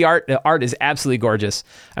fast. How's the art? The art is absolutely gorgeous.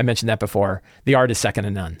 I mentioned that before. The art is second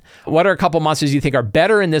to none. What are a couple monsters you think are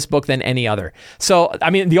better in this book than any other? So,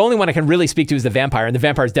 I mean, the only one I can really speak to is the vampire, and the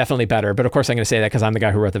vampire is definitely better, but of course I'm going to say that because I'm the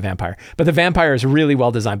guy who wrote the vampire. But the vampire is really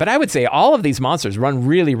well designed. But I would say all of these monsters run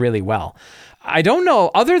really, really well. I don't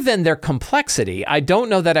know, other than their complexity, I don't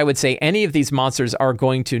know that I would say any of these monsters are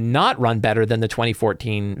going to not run better than the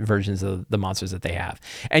 2014 versions of the monsters that they have.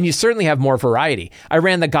 And you certainly have more variety. I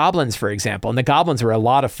ran the goblins, for example, and the goblins were a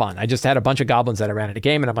lot of fun. I just had a bunch of goblins that I ran at a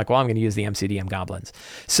game, and I'm like, well, I'm going to use the MCDM goblins.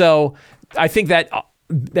 So I think that,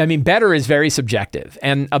 I mean, better is very subjective,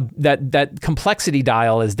 and that complexity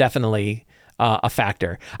dial is definitely a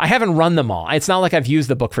factor. I haven't run them all. It's not like I've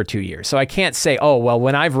used the book for 2 years, so I can't say, oh, well,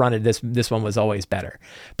 when I've run it, this one was always better.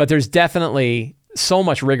 But there's definitely so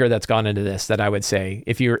much rigor that's gone into this that I would say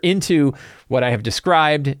if you're into what I have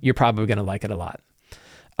described, you're probably going to like it a lot.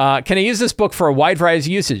 Can I use this book for a wide variety of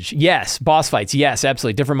usage? Yes. Boss fights? Yes,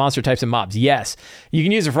 absolutely. Different monster types and mobs? Yes. You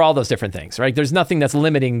can use it for all those different things, right? There's nothing that's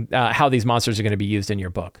limiting how these monsters are going to be used in your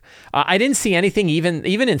book. I didn't see anything even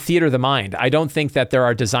in Theater of the Mind. I don't think that there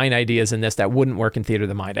are design ideas in this that wouldn't work in Theater of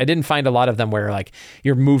the Mind. I didn't find a lot of them where like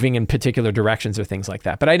you're moving in particular directions or things like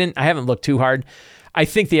that. But I haven't looked too hard. I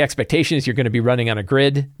think the expectation is you're going to be running on a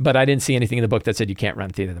grid, but I didn't see anything in the book that said you can't run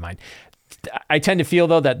Theater of the Mind. I tend to feel,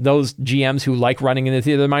 though, that those GMs who like running in the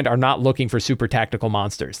Theater of the Mind are not looking for super tactical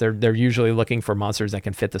monsters. They're usually looking for monsters that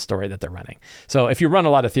can fit the story that they're running. So if you run a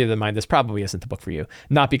lot of Theater of the Mind, this probably isn't the book for you.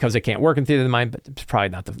 Not because it can't work in Theater of the Mind, but it's probably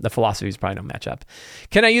not. The philosophies probably don't match up.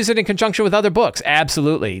 Can I use it in conjunction with other books?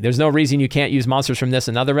 Absolutely. There's no reason you can't use monsters from this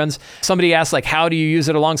and other ones. Somebody asked, like, how do you use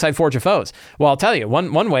it alongside Forge of Foes? Well, I'll tell you.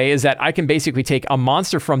 One way is that I can basically take a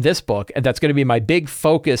monster from this book that's going to be my big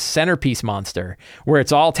focus centerpiece monster, where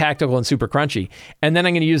it's all tactical and super crunchy. And then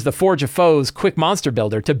I'm going to use the Forge of Foes quick monster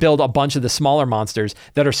builder to build a bunch of the smaller monsters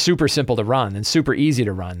that are super simple to run and super easy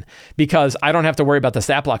to run, because I don't have to worry about the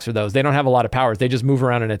stat blocks for those. They don't have a lot of powers. They just move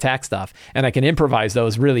around and attack stuff, and I can improvise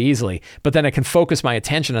those really easily. But then I can focus my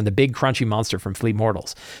attention on the big crunchy monster from Fleet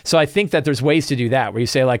Mortals. So I think that there's ways to do that, where you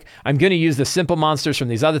say, like, I'm going to use the simple monsters from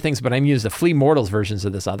these other things, but I'm going to use the Fleet Mortals versions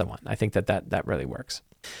of this other one. I think that really works.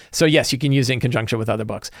 So yes, you can use it in conjunction with other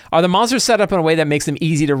books. Are the monsters set up in a way that makes them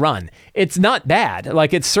easy to run? It's not bad.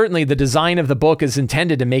 Like, it's certainly, the design of the book is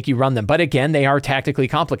intended to make you run them. But again, they are tactically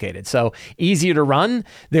complicated. So easier to run.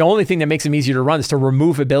 The only thing that makes them easier to run is to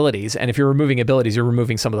remove abilities. And if you're removing abilities, you're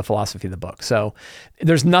removing some of the philosophy of the book. So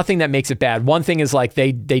there's nothing that makes it bad. One thing is, like,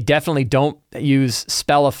 they definitely don't use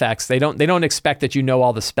spell effects. They don't expect that you know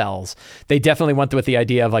all the spells. They definitely went with the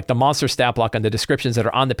idea of, like, the monster stat block and the descriptions that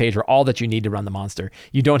are on the page are all that you need to run the monster.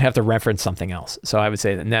 You don't have to reference something else. So I would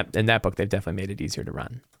say that in that book, they've definitely made it easier to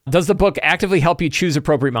run. Does the book actively help you choose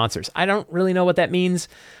appropriate monsters? I don't really know what that means.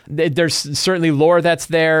 There's certainly lore that's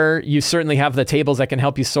there. You certainly have the tables that can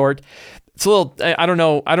help you sort. It's a little, I don't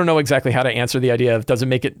know exactly how to answer the idea of, does it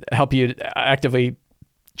make it help you actively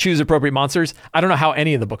choose appropriate monsters? I don't know how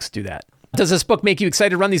any of the books do that. Does this book make you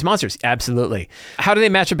excited to run these monsters? Absolutely. How do they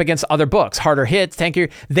match up against other books? Harder hits, tankier?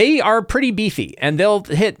 They are pretty beefy and they'll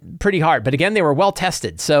hit pretty hard. But again, they were well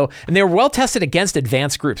tested. And they were well tested against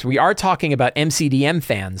advanced groups. We are talking about MCDM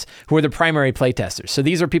fans who are the primary playtesters. So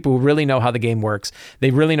these are people who really know how the game works.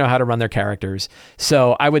 They really know how to run their characters.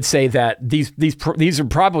 So I would say that these are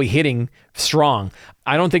probably hitting strong.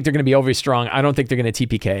 I don't think they're going to be overly strong. I don't think they're going to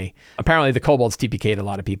TPK. Apparently the kobolds TPK'd a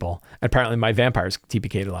lot of people. Apparently my vampires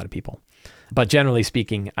TPK'd a lot of people. But generally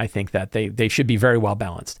speaking, I think that they should be very well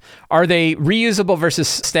balanced. Are they reusable versus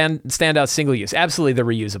standout single use? Absolutely, they're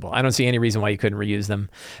reusable. I don't see any reason why you couldn't reuse them.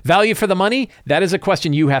 Value for the money? That is a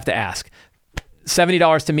question you have to ask.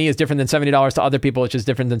 $70 to me is different than $70 to other people, which is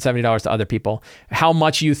different than $70 to other people. How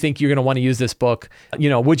much you think you're going to want to use this book?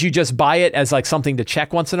 Would you just buy it as like something to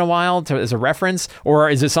check once in a while as a reference? Or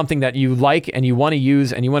is it something that you like and you want to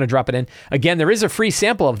use and you want to drop it in? Again, there is a free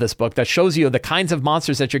sample of this book that shows you the kinds of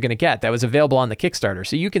monsters that you're going to get that was available on the Kickstarter.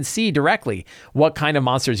 So you can see directly what kind of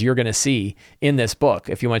monsters you're going to see in this book.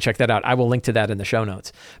 If you want to check that out, I will link to that in the show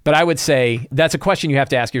notes. But I would say that's a question you have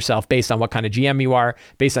to ask yourself based on what kind of GM you are,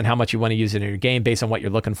 based on how much you want to use it in your game, based on what you're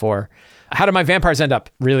looking for. How do my vampires end up?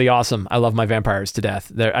 Really awesome. I love my vampires to death.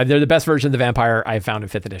 They're the best version of the vampire I have found in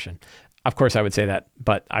 5th edition. Of course, I would say that,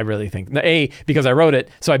 but I really think, A, because I wrote it,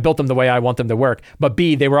 so I built them the way I want them to work, but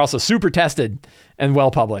B, they were also super tested and well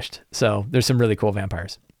published. So there's some really cool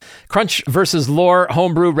vampires. Crunch versus lore,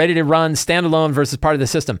 homebrew, ready to run, standalone versus part of the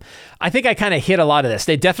system. I think I kind of hit a lot of this.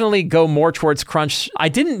 They definitely go more towards crunch. I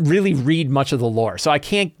didn't really read much of the lore, so I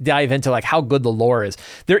can't dive into like how good the lore is.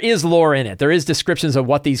 There is lore in it. There is descriptions of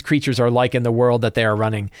what these creatures are like in the world that they are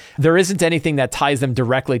running. There isn't anything that ties them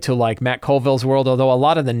directly to like Matt Colville's world, although a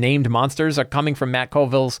lot of the named monsters are coming from Matt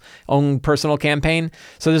Colville's own personal campaign.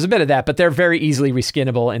 So there's a bit of that, but they're very easily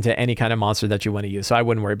reskinnable into any kind of monster that you want to use. So I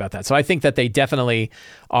wouldn't worry about that. So I think that they definitely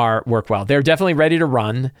work well. They're definitely ready to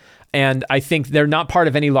run. And I think they're not part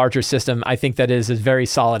of any larger system. I think that is very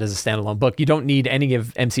solid as a standalone book. You don't need any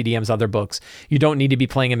of MCDM's other books. You don't need to be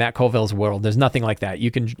playing in Matt Colville's world. There's nothing like that. You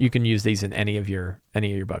can use these in any of your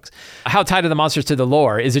books. How tied are the monsters to the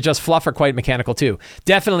lore? Is it just fluff or quite mechanical too?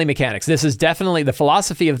 Definitely mechanics. This is definitely the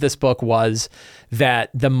philosophy of this book was that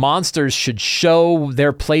the monsters should show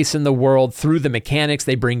their place in the world through the mechanics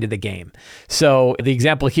they bring to the game. So the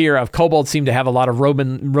example here of kobolds seem to have a lot of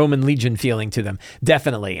Roman legion feeling to them.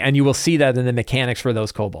 Definitely. And you will see that in the mechanics for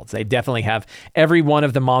those kobolds. They definitely have, every one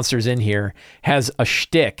of the monsters in here has a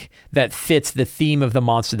shtick that fits the theme of the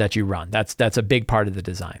monster that you run. That's a big part of the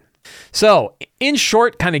design. So in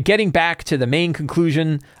short, kind of getting back to the main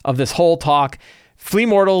conclusion of this whole talk, Flea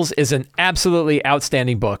Mortals is an absolutely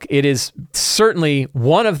outstanding book. It is certainly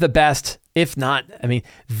one of the best, if not,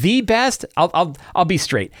 the best. I'll be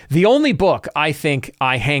straight. The only book I think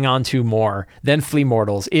I hang on to more than Flea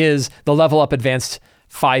Mortals is the Level Up Advanced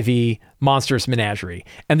 5e Monstrous Menagerie.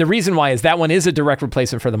 And the reason why is that one is a direct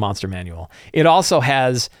replacement for the Monster Manual. It also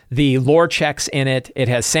has the lore checks in it. It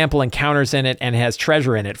has sample encounters in it, and it has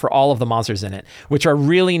treasure in it for all of the monsters in it, which are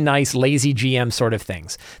really nice, lazy GM sort of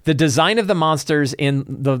things. The design of the monsters in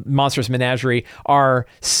the Monstrous Menagerie are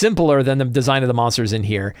simpler than the design of the monsters in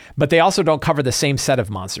here, but they also don't cover the same set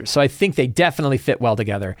of monsters. So I think they definitely fit well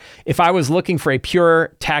together. If I was looking for a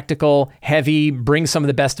pure, tactical, heavy, bring some of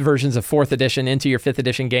the best versions of 4th edition into your 5th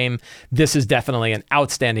edition game, this is definitely an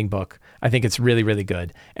outstanding book. I think it's really, really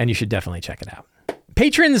good, and you should definitely check it out.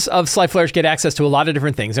 Patrons of Sly Flourish get access to a lot of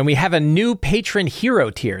different things, and we have a new patron hero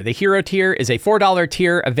tier. The hero tier is a $4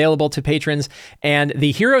 tier available to patrons, and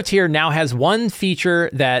the hero tier now has one feature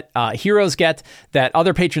that heroes get that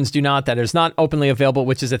other patrons do not, that is not openly available,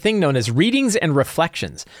 which is a thing known as Readings and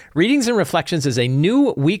Reflections. Readings and Reflections is a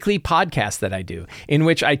new weekly podcast that I do, in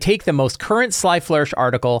which I take the most current Sly Flourish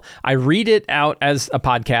article, I read it out as a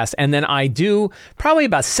podcast, and then I do probably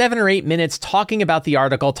about 7 or 8 minutes talking about the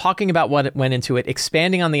article, talking about what went into it,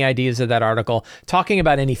 expanding on the ideas of that article, talking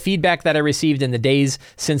about any feedback that I received in the days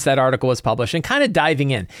since that article was published, and kind of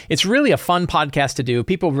diving in. It's really a fun podcast to do.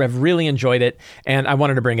 People have really enjoyed it, and I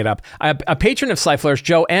wanted to bring it up. A patron of Sly Flourish,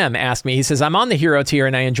 Joe M., asked me, he says, I'm on the hero tier,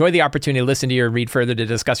 and I enjoy the opportunity to listen to you and read further to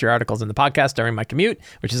discuss your articles in the podcast during my commute,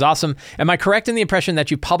 which is awesome. Am I correct in the impression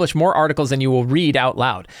that you publish more articles than you will read out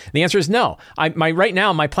loud? The answer is no. Right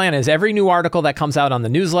now, my plan is every new article that comes out on the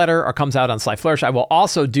newsletter or comes out on Sly Flourish, I will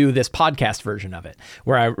also do this podcast version of it,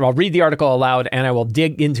 where I'll read the article aloud and I will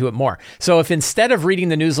dig into it more. So if instead of reading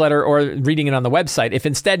the newsletter or reading it on the website, if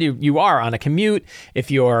instead you are on a commute,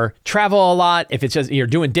 if you're travel a lot, if it's just you're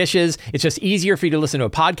doing dishes, it's just easier for you to listen to a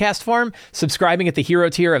podcast form, subscribing at the hero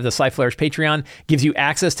tier of the Sly Flourish Patreon gives you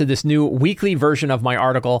access to this new weekly version of my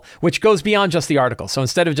article, which goes beyond just the article. So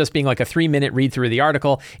instead of just being like a 3-minute read through the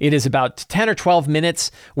article, it is about 10 or 12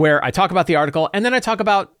 minutes where I talk about the article and then I talk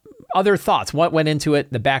about other thoughts, what went into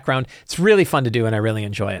it, the background. It's really fun to do, and I really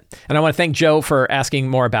enjoy it. And I want to thank Joe for asking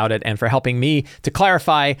more about it and for helping me to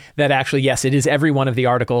clarify that actually, yes, it is every one of the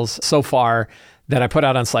articles so far that I put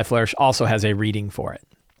out on Sly Flourish also has a reading for it.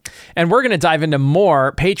 And we're going to dive into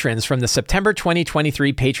more patrons from the September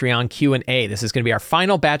 2023 Patreon Q&A. This is going to be our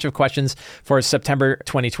final batch of questions for September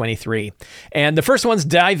 2023. And the first ones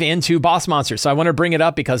dive into boss monsters. So I want to bring it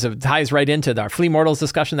up because it ties right into our Flea Mortals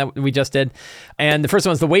discussion that we just did. And the first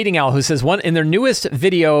one is the Waiting Owl, who says, in their newest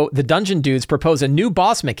video, the Dungeon Dudes propose a new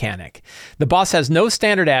boss mechanic. The boss has no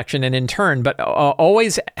standard action and in turn, but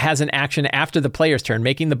always has an action after the player's turn,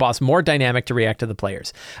 making the boss more dynamic to react to the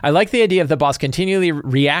players. I like the idea of the boss continually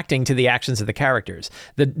reacting to the actions of the characters.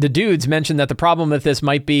 The dudes mentioned that the problem with this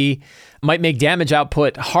might make damage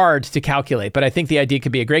output hard to calculate, but I think the idea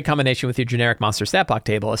could be a great combination with your generic monster stat block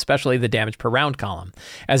table, especially the damage per round column,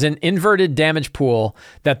 as an inverted damage pool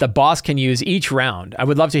that the boss can use each round. I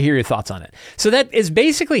would love to hear your thoughts on it. So that is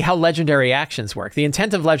basically how legendary actions work. The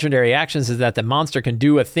intent of legendary actions is that the monster can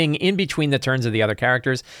do a thing in between the turns of the other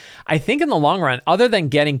characters. I think in the long run, other than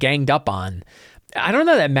getting ganged up on, I don't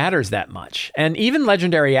know that matters that much. And even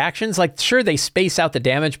legendary actions, like, sure, they space out the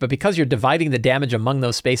damage, but because you're dividing the damage among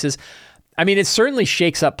those spaces, I mean, it certainly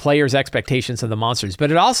shakes up players' expectations of the monsters,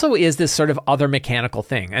 but it also is this sort of other mechanical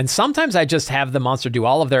thing. And sometimes I just have the monster do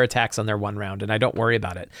all of their attacks on their one round and I don't worry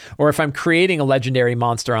about it. Or if I'm creating a legendary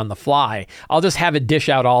monster on the fly, I'll just have it dish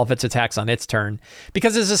out all of its attacks on its turn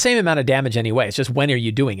because it's the same amount of damage anyway. It's just when are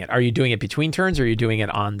you doing it? Are you doing it between turns or are you doing it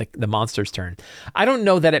on the monster's turn? I don't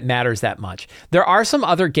know that it matters that much. There are some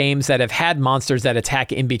other games that have had monsters that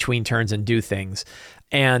attack in between turns and do things,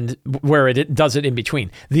 and where it does it in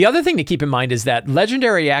between. The other thing to keep in mind is that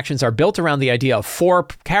legendary actions are built around the idea of 4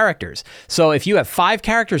 characters. So if you have 5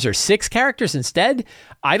 characters or 6 characters instead,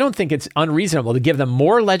 I don't think it's unreasonable to give them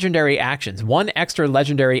more legendary actions, 1 extra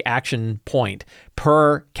legendary action point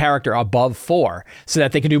per character above 4, so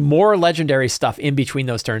that they can do more legendary stuff in between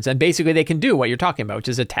those turns. And basically they can do what you're talking about, which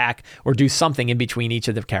is attack or do something in between each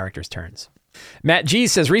of the characters' turns. Matt G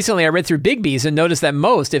says, recently I read through Big Bees and noticed that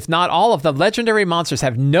most, if not all, of the legendary monsters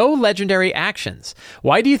have no legendary actions.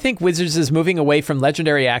 Why do you think Wizards is moving away from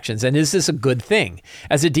legendary actions, and is this a good thing?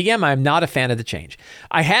 As a DM, I am not a fan of the change.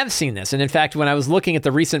 I have seen this, and in fact, when I was looking at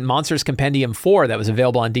the recent Monsters Compendium 4 that was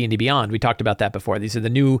available on D&D Beyond, we talked about that before. These are the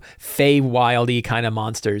new Fey-wildy kind of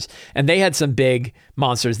monsters, and they had some big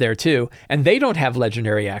monsters there too, and they don't have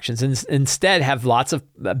legendary actions, and instead have lots of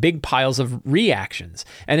big piles of reactions,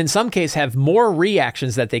 and in some cases have more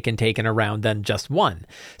reactions that they can take in a round than just one.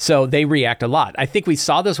 So they react a lot. I think we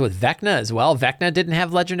saw this with Vecna as well. Vecna didn't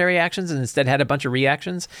have legendary actions and instead had a bunch of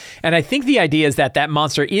reactions. And I think the idea is that that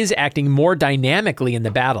monster is acting more dynamically in the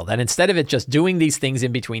battle, that instead of it just doing these things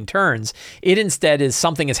in between turns, it instead is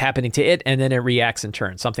something is happening to it and then it reacts in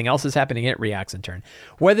turn. Something else is happening, it reacts in turn.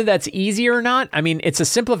 Whether that's easy or not, I mean, it's a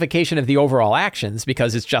simplification of the overall actions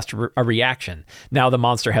because it's just a reaction. Now the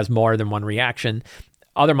monster has more than one reaction.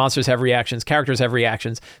 Other monsters have reactions, characters have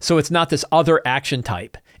reactions, so it's not this other action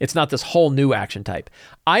type. It's not this whole new action type.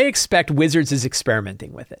 I expect Wizards is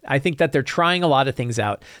experimenting with it. I think that they're trying a lot of things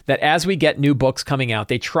out, that as we get new books coming out,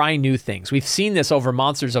 they try new things. We've seen this over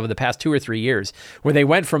monsters over the past 2 or 3 years, where they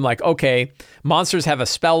went from like, okay, monsters have a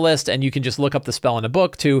spell list and you can just look up the spell in a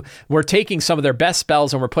book, to we're taking some of their best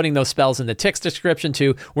spells and we're putting those spells in the text description,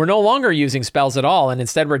 to we're no longer using spells at all and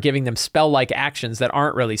instead we're giving them spell-like actions that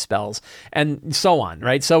aren't really spells, and so on,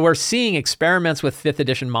 right? So we're seeing experiments with 5th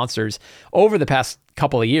edition monsters over the past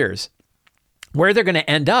couple of years. Where they're going to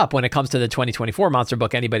end up when it comes to the 2024 monster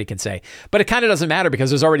book, anybody can say. But it kind of doesn't matter because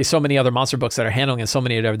there's already so many other monster books that are handling in so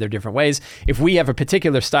many other different ways. If we have a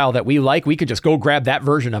particular style that we like, we could just go grab that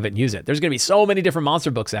version of it and use it. There's going to be so many different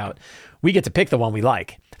monster books out. We get to pick the one we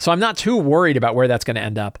like. So I'm not too worried about where that's going to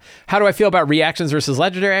end up. How do I feel about reactions versus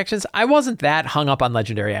legendary actions? I wasn't that hung up on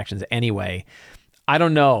legendary actions anyway. I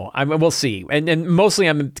don't know. We'll see. And mostly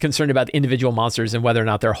I'm concerned about the individual monsters and whether or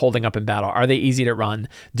not they're holding up in battle. Are they easy to run?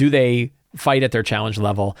 Do they fight at their challenge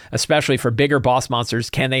level? Especially for bigger boss monsters,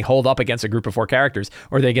 can they hold up against a group of 4 characters?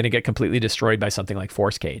 Or are they going to get completely destroyed by something like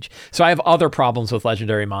Force Cage? So I have other problems with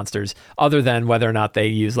legendary monsters other than whether or not they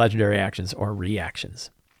use legendary actions or reactions.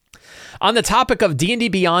 On the topic of D&D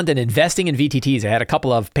Beyond and investing in VTTs, I had a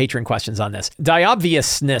couple of patron questions on this.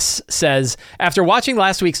 Diobviousness says, after watching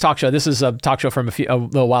last week's talk show, this is a talk show from a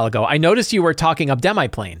little while ago, I noticed you were talking up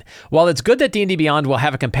Demiplane. While it's good that D&D Beyond will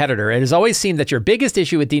have a competitor, it has always seemed that your biggest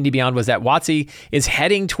issue with D&D Beyond was that WotC is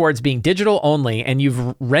heading towards being digital only, and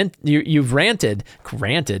you've ranted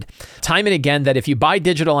time and again that if you buy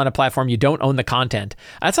digital on a platform, you don't own the content.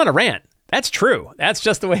 That's not a rant. That's true. That's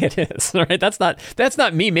just the way it is, right? That's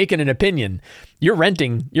not me making an opinion. You're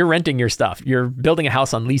renting your stuff. You're building a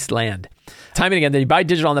house on leased land. Time and again, that you buy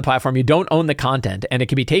digital on the platform, you don't own the content, and it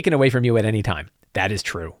can be taken away from you at any time. That is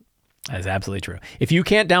true. That is absolutely true. If you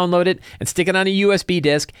can't download it and stick it on a USB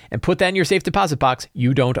disk and put that in your safe deposit box,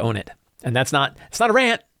 you don't own it. And it's not a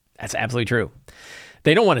rant. That's absolutely true.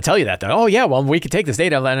 They don't want to tell you that, though. Oh, yeah, well, we could take this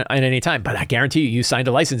data at any time. But I guarantee you signed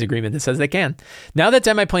a license agreement that says they can. Now that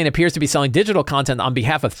Demiplane appears to be selling digital content on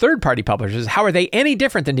behalf of third-party publishers, how are they any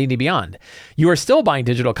different than D&D Beyond? You are still buying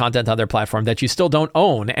digital content on their platform that you still don't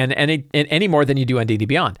own and any more than you do on D&D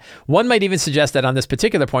Beyond. One might even suggest that on this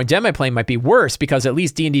particular point, Demiplane might be worse because at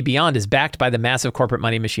least D&D Beyond is backed by the massive corporate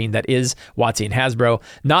money machine that is WotC and Hasbro.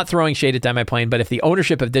 Not throwing shade at Demiplane, but if the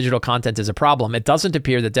ownership of digital content is a problem, it doesn't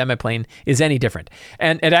appear that Demiplane is any different.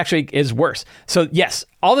 And it actually is worse. So yes,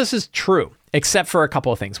 all this is true, except for a couple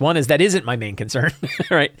of things. One is that isn't my main concern,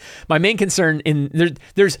 right? My main concern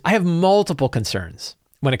I have multiple concerns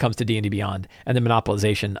when it comes to D&D Beyond and the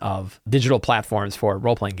monopolization of digital platforms for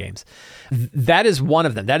role-playing games. That is one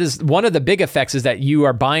of them. That is one of the big effects, is that you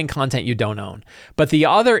are buying content you don't own. But the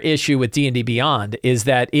other issue with D&D Beyond is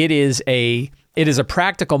that it is a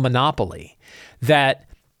practical monopoly, that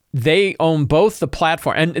they own both the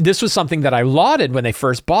platform. And this was something that I lauded when they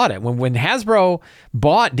first bought it. When Hasbro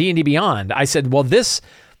bought D&D Beyond, I said, well, this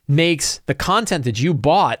makes the content that you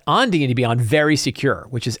bought on D&D Beyond very secure,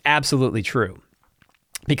 which is absolutely true.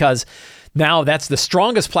 Because now that's the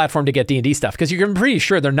strongest platform to get D&D stuff, because you're pretty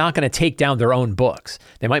sure they're not going to take down their own books.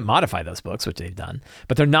 They might modify those books, which they've done,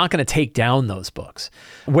 but they're not going to take down those books.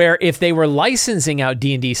 Where if they were licensing out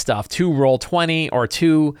D&D stuff to Roll20 or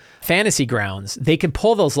to Fantasy Grounds, they can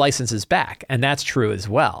pull those licenses back, and that's true as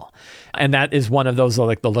well. And that is one of those,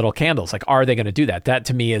 like, the little candles. Like, are they going to do that? That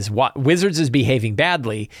to me is what Wizards is behaving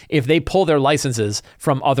badly if they pull their licenses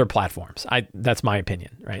from other platforms. That's my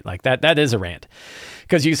opinion, right? Like that is a rant.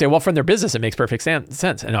 Because you can say, well, from their business, it makes perfect sense.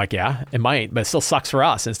 And like, yeah, it might, but it still sucks for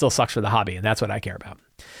us and still sucks for the hobby. And that's what I care about.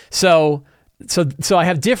 So I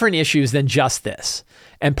have different issues than just this.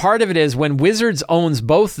 And part of it is when Wizards owns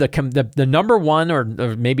both the number one or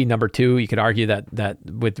maybe number two, you could argue that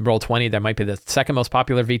with Roll20, that might be the second most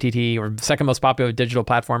popular VTT or second most popular digital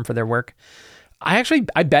platform for their work. I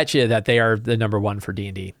bet you that they are the number one for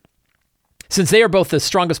D&D. Since they are both the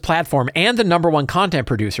strongest platform and the number one content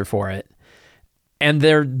producer for it, and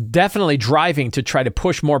they're definitely driving to try to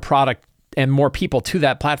push more product and more people to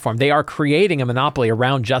that platform, they are creating a monopoly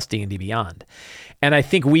around just D&D Beyond. And I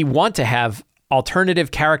think we want to have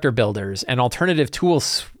alternative character builders and alternative tool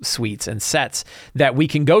suites and sets that we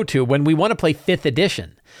can go to when we want to play 5th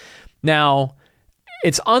edition. Now,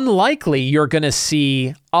 it's unlikely you're going to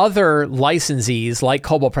see other licensees like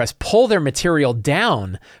Kobold Press pull their material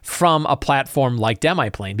down from a platform like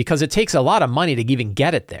Demiplane, because it takes a lot of money to even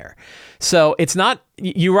get it there. So it's not,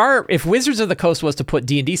 if Wizards of the Coast was to put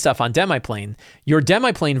D&D stuff on Demiplane, your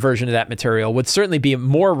Demiplane version of that material would certainly be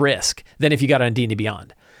more risk than if you got it on D&D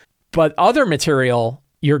Beyond. But other material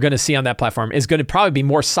you're going to see on that platform is going to probably be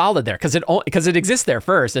more solid there because it exists there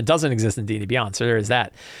first. It doesn't exist in D&D Beyond. So there is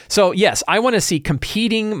that. So yes, I want to see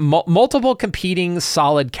multiple competing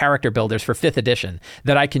solid character builders for 5th edition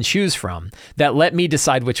that I can choose from that let me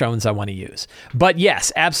decide which ones I want to use. But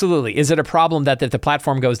yes, absolutely. Is it a problem that if the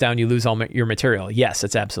platform goes down, you lose all your material? Yes,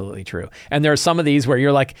 it's absolutely true. And there are some of these where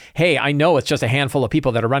you're like, hey, I know it's just a handful of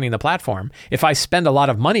people that are running the platform. If I spend a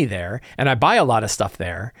lot of money there and I buy a lot of stuff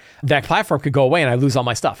there, that platform could go away and I lose all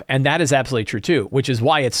my stuff. And that is absolutely true too, which is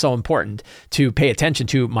why it's so important to pay attention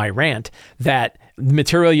to my rant that the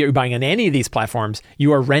material you're buying on any of these platforms,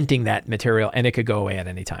 you are renting that material and it could go away at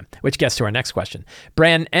any time, which gets to our next question.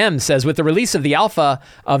 Bran M says, with the release of the alpha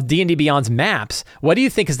of D&D Beyond's maps, what do you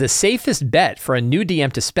think is the safest bet for a new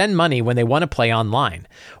DM to spend money when they want to play online?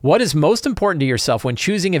 What is most important to yourself when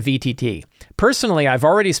choosing a VTT? Personally, I've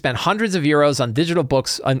already spent hundreds of euros on digital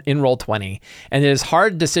books in Roll20, and it is a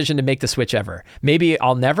hard decision to make the switch ever. Maybe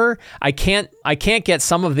I'll never. I can't get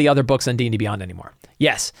some of the other books on D&D Beyond anymore.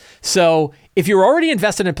 Yes. So if you're already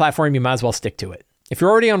invested in a platform, you might as well stick to it. If you're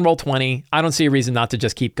already on Roll20, I don't see a reason not to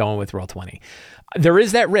just keep going with Roll20. There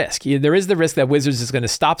is that risk. There is the risk that Wizards is going to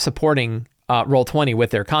stop supporting Roll20 with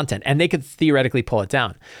their content, and they could theoretically pull it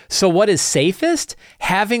down. So what is safest?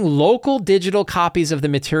 Having local digital copies of the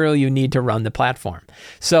material you need to run the platform.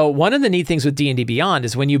 So one of the neat things with D&D Beyond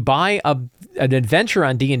is when you buy an adventure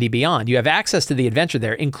on D&D Beyond, you have access to the adventure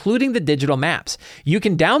there, including the digital maps. You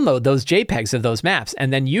can download those JPEGs of those maps,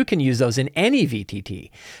 and then you can use those in any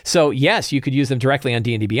VTT. So yes, you could use them directly on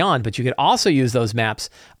D&D Beyond, but you could also use those maps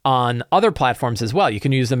on other platforms as well. You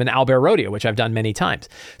can use them in Owlbear Rodeo, which I've done many times.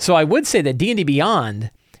 So I would say that D&D Beyond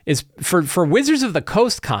is, for Wizards of the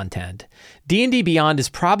Coast content, D&D Beyond is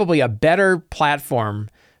probably a better platform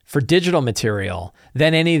for digital material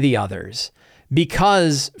than any of the others,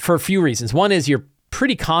 because for a few reasons. One is you're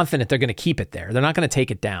pretty confident they're going to keep it there. They're not going to take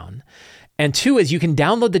it down. And two is you can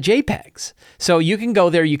download the JPEGs. So you can go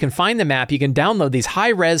there, you can find the map, you can download these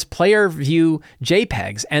high-res player view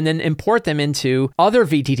JPEGs and then import them into other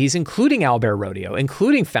VTTs, including Owlbear Rodeo,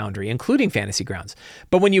 including Foundry, including Fantasy Grounds.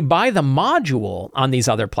 But when you buy the module on these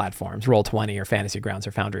other platforms, Roll20 or Fantasy Grounds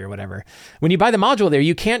or Foundry or whatever, when you buy the module there,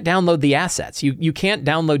 you can't download the assets. You can't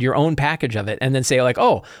download your own package of it and then say like,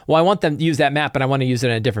 oh, well, I want them to use that map, but I want to use it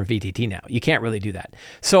in a different VTT now. You can't really do that.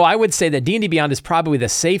 So I would say that D&D Beyond is probably the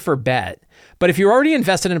safer bet. But if you're already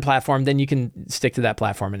invested in a platform, then you can stick to that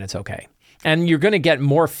platform and it's okay. And you're going to get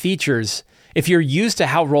more features. If you're used to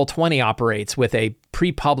how Roll20 operates with a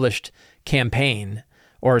pre-published campaign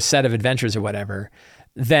or a set of adventures or whatever,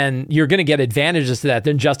 then you're going to get advantages to that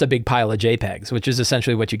than just a big pile of JPEGs, which is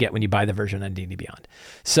essentially what you get when you buy the version on D&D Beyond.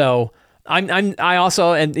 So I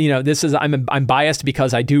also, and you know, this is, I'm biased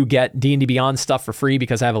because I do get D&D Beyond stuff for free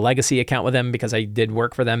because I have a legacy account with them because I did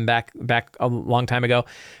work for them back a long time ago.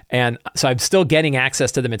 And so I'm still getting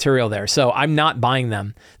access to the material there. So I'm not buying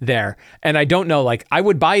them there. And I don't know, like I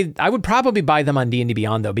would probably buy them on D&D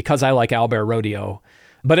Beyond though, because I like Owlbear Rodeo.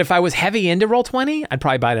 But if I was heavy into Roll20, I'd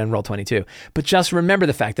probably buy it on Roll20 too. But just remember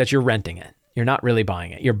the fact that you're renting it. You're not really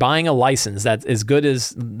buying it. You're buying a license that's as good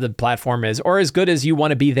as the platform is, or as good as you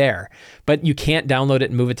want to be there, but you can't download it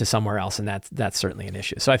and move it to somewhere else, and that's certainly an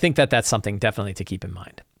issue. So I think that's something definitely to keep in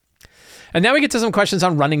mind. And now we get to some questions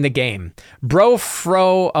on running the game.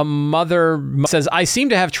 Brofro, a mother, says, I seem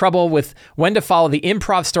to have trouble with when to follow the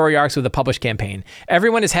improv story arcs with a published campaign.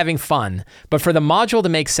 Everyone is having fun, but for the module to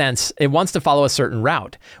make sense, it wants to follow a certain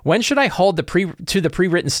route. When should I hold to the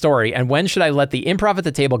pre-written story, and when should I let the improv at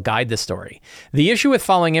the table guide the story? The issue with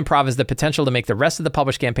following improv is the potential to make the rest of the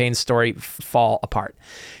published campaign's story fall apart.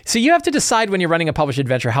 So you have to decide when you're running a published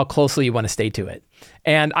adventure how closely you want to stay to it.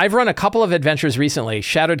 And I've run a couple of adventures recently,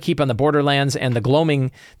 Shadowed Keep on the Borderlands and the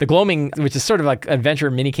Gloaming, which is sort of like adventure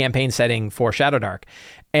mini campaign setting for Shadowdark.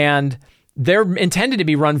 And they're intended to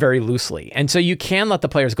be run very loosely. And so you can let the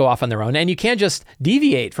players go off on their own and you can't just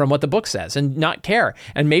deviate from what the book says and not care.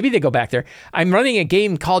 And maybe they go back there. I'm running a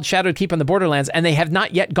game called Shadowed Keep on the Borderlands and they have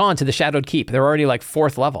not yet gone to the Shadowed Keep. They're already like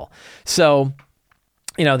 4th level. So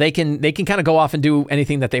you know, they can kind of go off and do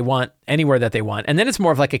anything that they want, anywhere that they want. And then it's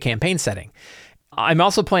more of like a campaign setting. I'm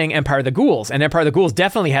also playing Empire of the Ghouls, and Empire of the Ghouls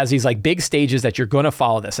definitely has these like big stages that you're going to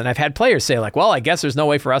follow this. And I've had players say like, well, I guess there's no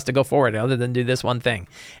way for us to go forward other than do this one thing.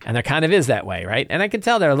 And there kind of is that way, right? And I can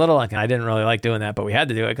tell they're a little like, I didn't really like doing that, but we had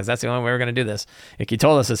to do it because that's the only way we were going to do this. Like you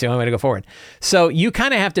told us it's the only way to go forward. So you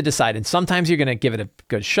kind of have to decide. And sometimes you're going to give it a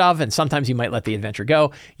good shove, and sometimes you might let the adventure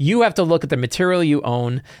go. You have to look at the material you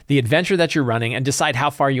own, the adventure that you're running, and decide how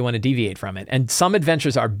far you want to deviate from it. And some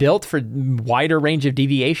adventures are built for wider range of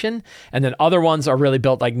deviation, and then other ones are really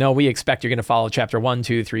built like, no, we expect you're going to follow chapter 1,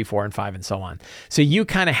 2, 3, 4, and 5, and so on. So you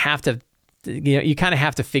kind of have to,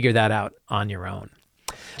 figure that out on your own.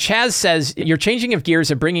 Chaz says, your changing of gears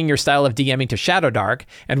and bringing your style of DMing to Shadowdark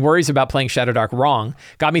and worries about playing Shadowdark wrong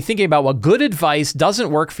got me thinking about what good advice doesn't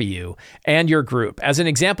work for you and your group. As an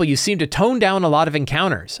example, you seem to tone down a lot of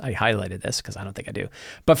encounters. I highlighted this because I don't think I do.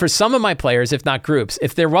 But for some of my players, if not groups,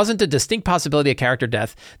 if there wasn't a distinct possibility of character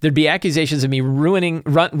death, there'd be accusations of me running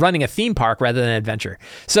a theme park rather than an adventure.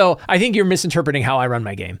 So I think you're misinterpreting how I run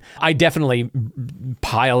my game. I definitely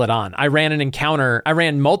pile it on. I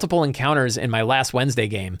ran multiple encounters in my last Wednesday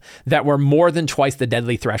game that were more than twice the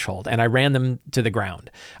deadly threshold, and I ran them to the ground.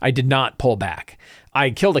 I did not pull back.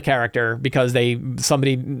 I killed a character because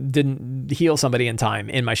somebody didn't heal somebody in time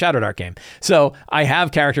in my Shadowdark game. So I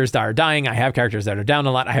have characters that are dying. I have characters that are down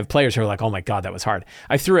a lot. I have players who are like, oh my God, that was hard.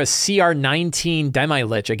 I threw a CR19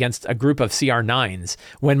 Demi-Lich against a group of CR9s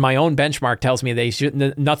when my own benchmark tells me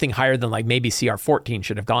nothing higher than like maybe CR14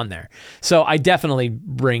 should have gone there. So I definitely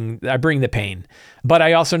bring the pain, but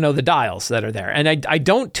I also know the dials that are there. And I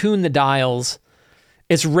don't tune the dials.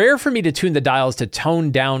 It's rare for me to tune the dials to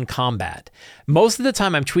tone down combat. Most of the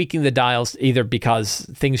time I'm tweaking the dials either because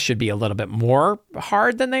things should be a little bit more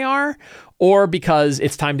hard than they are, or because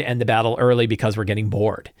it's time to end the battle early because we're getting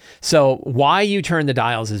bored. So why you turn the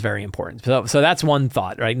dials is very important. So that's one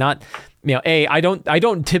thought, right? Not, I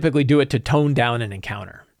don't typically do it to tone down an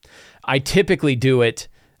encounter. I typically do it.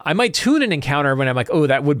 I might tune an encounter when I'm like, oh,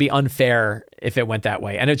 that would be unfair if it went that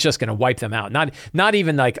way. And it's just going to wipe them out. Not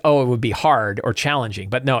even like, oh, it would be hard or challenging,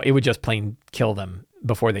 but no, it would just plain kill them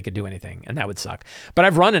before they could do anything. And that would suck. But I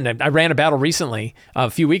ran a battle recently, a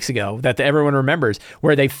few weeks ago, that everyone remembers,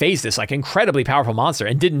 where they faced this like incredibly powerful monster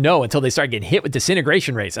and didn't know until they started getting hit with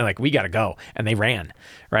disintegration rates. And like, we got to go. And they ran,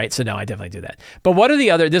 right? So no, I definitely do that. But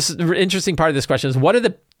this interesting part of this question is, what are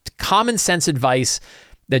the common sense advice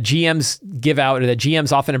that GMs give out or that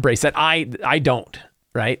GMs often embrace that I don't.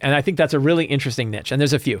 Right. And I think that's a really interesting niche. And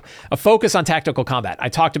there's a few. A focus on tactical combat. I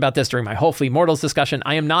talked about this during my whole Flee Mortals discussion.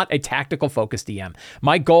 I am not a tactical focused DM.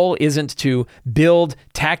 My goal isn't to build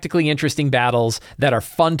tactically interesting battles that are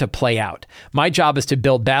fun to play out. My job is to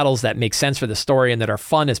build battles that make sense for the story and that are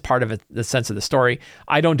fun as part of the sense of the story.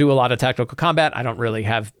 I don't do a lot of tactical combat. I don't really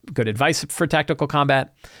have good advice for tactical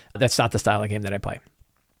combat. That's not the style of game that I play.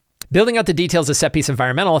 Building out the details of set piece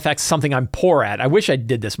environmental effects is something I'm poor at. I wish I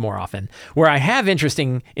did this more often, where I have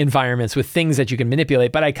interesting environments with things that you can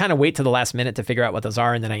manipulate, but I kind of wait to the last minute to figure out what those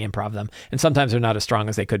are, and then I improv them. And sometimes they're not as strong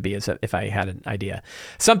as they could be as if I had an idea.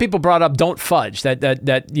 Some people brought up don't fudge,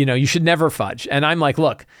 that you should never fudge. And I'm like,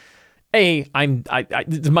 look, my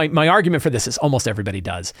argument for this is almost everybody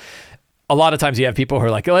does. A lot of times you have people who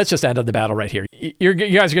are like, let's just end the battle right here. You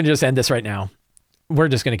guys are going to just end this right now. We're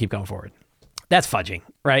just going to keep going forward. That's fudging,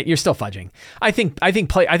 right? You're still fudging. I think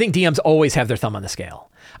DMs always have their thumb on the scale.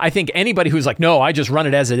 I think anybody who's like, no, I just run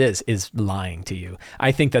it as it is lying to you.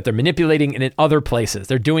 I think that they're manipulating it in other places.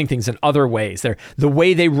 They're doing things in other ways. The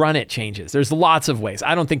way they run it changes. There's lots of ways.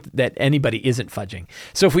 I don't think that anybody isn't fudging.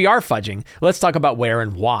 So if we are fudging, let's talk about where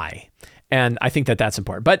and why. And I think that that's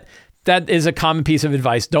important. But that is a common piece of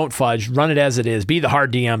advice. Don't fudge. Run it as it is. Be the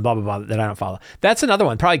hard DM, blah, blah, blah, that I don't follow. That's another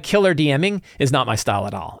one. Probably killer DMing is not my style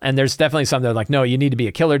at all. And there's definitely some that are like, no, you need to be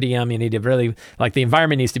a killer DM. You need to really, like, the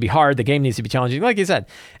environment needs to be hard. The game needs to be challenging, like you said.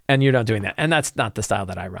 And you're not doing that. And that's not the style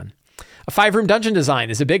that I run. A 5-room dungeon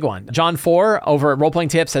design is a big one. John Four over at Role Playing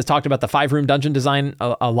Tips has talked about the 5-room dungeon design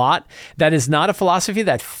a lot. That is not a philosophy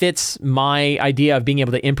that fits my idea of being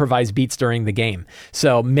able to improvise beats during the game.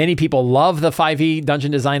 So many people love the 5e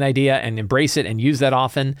dungeon design idea and embrace it and use that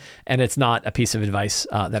often. And it's not a piece of advice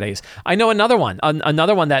that I use. I know another one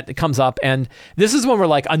that comes up. And this is when we're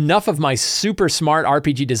like, enough of my super smart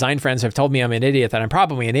RPG design friends have told me I'm an idiot, that I'm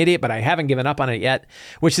probably an idiot, but I haven't given up on it yet,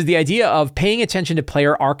 which is the idea of paying attention to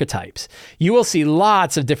player archetypes. You will see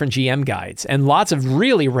lots of different GM guides and lots of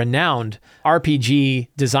really renowned RPG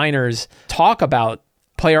designers talk about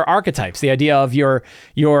player archetypes, the idea of your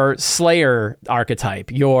Slayer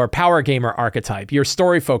archetype, your power gamer archetype, your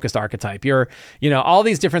story-focused archetype, all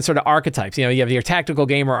these different sort of archetypes. You have your tactical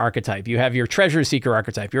gamer archetype, you have your treasure seeker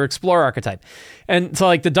archetype, your explorer archetype. And so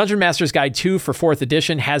like the Dungeon Master's Guide 2 for 4th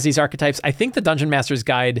edition has these archetypes. I think the Dungeon Master's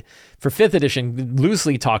Guide for 5th edition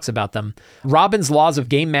loosely talks about them. Robbins' Laws of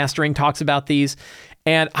Game Mastering talks about these.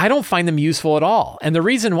 And I don't find them useful at all. And the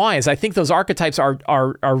reason why is I think those archetypes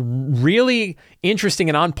are really interesting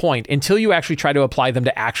and on point until you actually try to apply them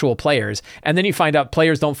to actual players. And then you find out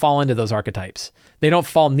players don't fall into those archetypes. They don't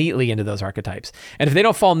fall neatly into those archetypes. And if they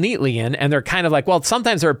don't fall neatly in, and they're kind of like, well,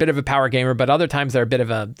 sometimes they're a bit of a power gamer, but other times they're a bit of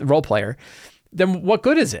a role player, then what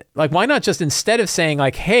good is it? Like, why not just, instead of saying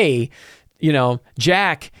like, hey,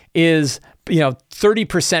 Jack is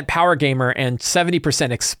 30% power gamer and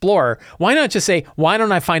 70% explorer, why not just say, why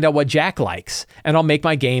don't I find out what Jack likes? And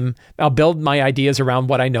I'll build my ideas around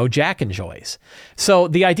what I know Jack enjoys. So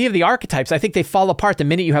the idea of the archetypes, I think they fall apart the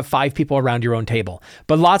minute you have 5 people around your own table.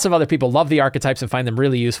 But lots of other people love the archetypes and find them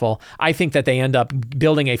really useful. I think that they end up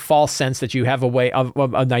building a false sense that you have a way of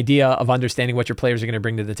an idea of understanding what your players are going to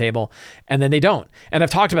bring to the table. And then they don't. And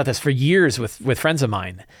I've talked about this for years with friends of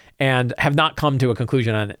mine and have not come to a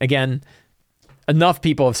conclusion on it. Again, enough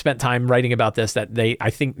people have spent time writing about this that I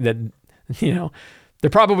think that, they're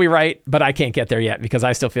probably right, but I can't get there yet because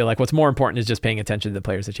I still feel like what's more important is just paying attention to the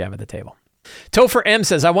players that you have at the table. Topher M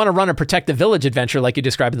says, I want to run a Protect the Village adventure like you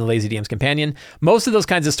described in the Lazy DM's Companion. Most of those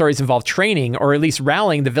kinds of stories involve training or at least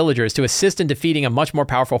rallying the villagers to assist in defeating a much more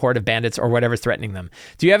powerful horde of bandits or whatever's threatening them.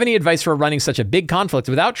 Do you have any advice for running such a big conflict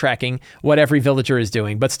without tracking what every villager is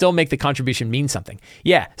doing, but still make the contribution mean something?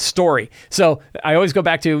 Yeah, story. So I always go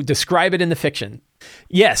back to describe it in the fiction.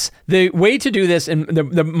 Yes, the way to do this, and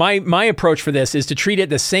my approach for this is to treat it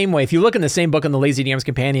the same way. If you look in the same book in the Lazy DM's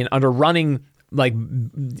Companion under running like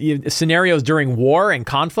scenarios during war and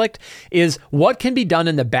conflict, is what can be done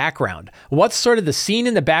in the background. What's sort of the scene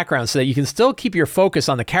in the background so that you can still keep your focus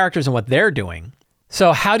on the characters and what they're doing.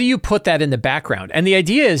 So how do you put that in the background? And the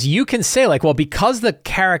idea is you can say like, well, because the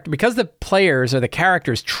players or the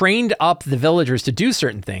characters trained up the villagers to do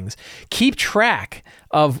certain things, keep track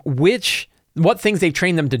of which what things they've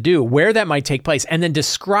trained them to do, where that might take place, and then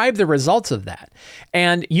describe the results of that.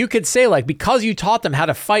 And you could say, like, because you taught them how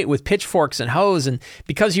to fight with pitchforks and hoes, and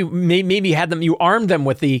because you maybe you armed them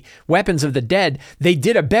with the weapons of the dead, they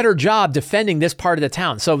did a better job defending this part of the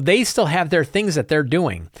town. So they still have their things that they're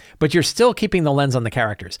doing, but you're still keeping the lens on the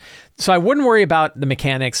characters. So I wouldn't worry about the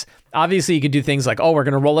mechanics. Obviously, you could do things like, oh, we're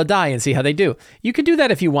going to roll a die and see how they do. You could do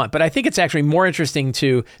that if you want, but I think it's actually more interesting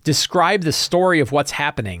to describe the story of what's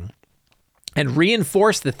happening and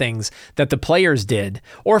reinforce the things that the players did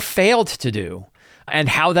or failed to do, and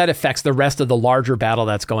how that affects the rest of the larger battle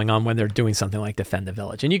that's going on when they're doing something like defend the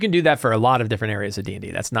village. And you can do that for a lot of different areas of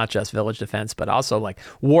D&D. That's not just village defense, but also like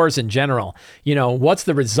wars in general. You know, what's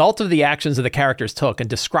the result of the actions of the characters took, and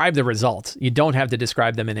describe the results. You don't have to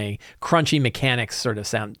describe them in a crunchy mechanics sort of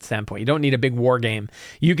standpoint. You don't need a big war game.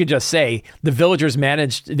 You could just say the villagers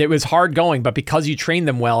managed, it was hard going, but because you trained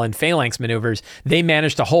them well in phalanx maneuvers, they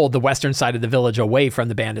managed to hold the western side of the village away from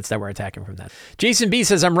the bandits that were attacking from that. Jason B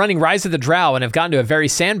says, I'm running Rise of the Drow and have gotten to a very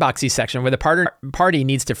sandboxy section where the party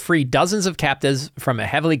needs to free dozens of captives from a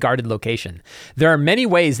heavily guarded location. There are many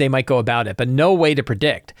ways they might go about it, but no way to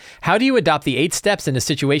predict. How do you adopt the 8 steps in a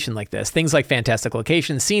situation like this? Things like fantastic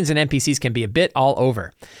locations, scenes, and NPCs can be a bit all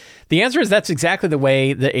over. The answer is that's exactly the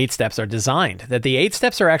way the 8 steps are designed, that the 8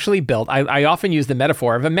 steps are actually built. I often use the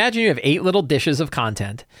metaphor of, imagine you have 8 little dishes of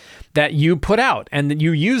content that you put out, and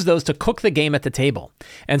you use those to cook the game at the table.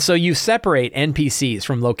 And so you separate NPCs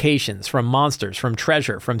from locations, from monsters, from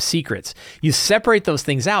treasure, from secrets. You separate those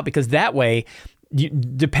things out because that way,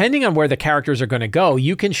 depending on where the characters are going to go,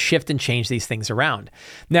 you can shift and change these things around.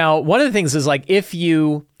 Now, one of the things is like if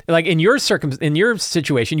you... Like in your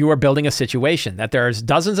situation, you are building a situation that there's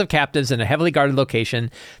dozens of captives in a heavily guarded location.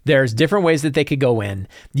 There's different ways that they could go in.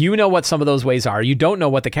 You know what some of those ways are. You don't know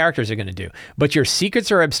what the characters are going to do, but your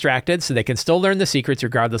secrets are abstracted, so they can still learn the secrets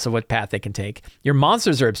regardless of what path they can take. Your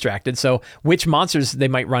monsters are abstracted, so which monsters they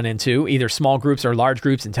might run into, either small groups or large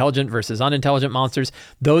groups, intelligent versus unintelligent monsters,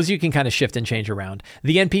 those you can kind of shift and change around.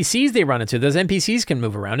 The NPCs they run into, those NPCs can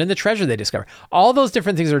move around, and the treasure they discover. All those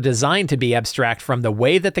different things are designed to be abstract from the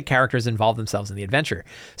way that the characters involve themselves in the adventure.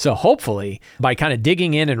 So hopefully, by kind of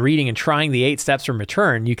digging in and reading and trying the 8 steps from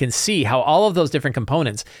Return, you can see how all of those different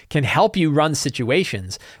components can help you run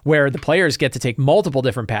situations where the players get to take multiple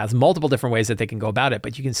different paths, multiple different ways that they can go about it,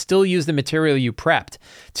 but you can still use the material you prepped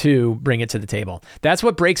to bring it to the table. That's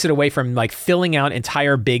what breaks it away from like filling out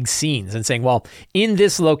entire big scenes and saying, well, in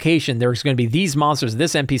this location, there's going to be these monsters,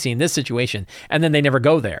 this NPC in this situation, and then they never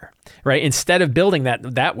go there, right? Instead of building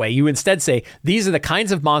that way, you instead say, these are the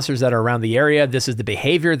kinds of monsters that are around the area. This is the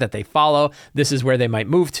behavior that they follow. This is where they might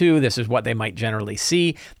move to. This is what they might generally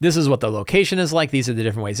see. This is what the location is like. These are the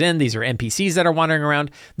different ways in. These are NPCs that are wandering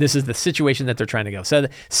around. This is the situation that they're trying to go. So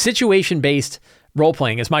the situation-based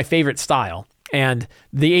role-playing is my favorite style. And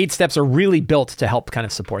the 8 steps are really built to help kind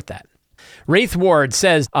of support that. Wraith Ward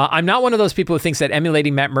says, I'm not one of those people who thinks that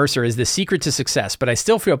emulating Matt Mercer is the secret to success, but I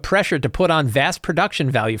still feel pressured to put on vast production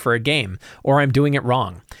value for a game, or I'm doing it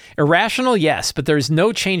wrong. Irrational, yes, but there's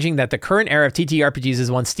no changing that the current era of TTRPGs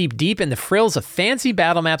is one steeped deep in the frills of fancy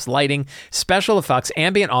battle maps, lighting, special effects,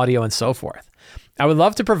 ambient audio, and so forth. I would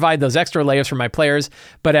love to provide those extra layers for my players,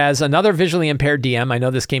 but as another visually impaired DM, I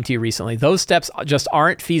know this came to you recently, those steps just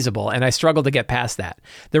aren't feasible, and I struggle to get past that.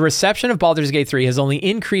 The reception of Baldur's Gate 3 has only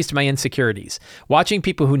increased my insecurities. Watching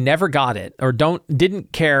people who never got it or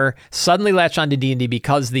didn't care suddenly latch onto D&D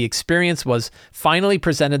because the experience was finally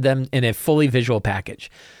presented them in a fully visual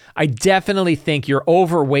package. I definitely think you're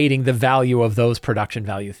overweighting the value of those production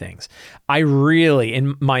value things. I really,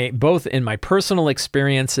 both in my personal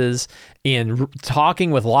experiences, in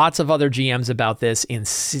talking with lots of other GMs about this, in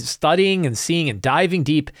studying and seeing and diving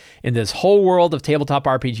deep in this whole world of tabletop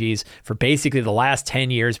RPGs for basically the last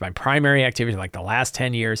 10 years, my primary activity, like the last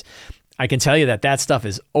 10 years, I can tell you that stuff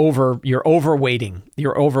is you're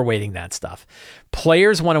overweighting that stuff.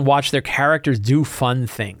 Players want to watch their characters do fun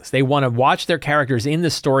things. They want to watch their characters in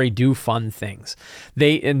the story do fun things.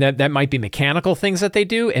 That might be mechanical things that they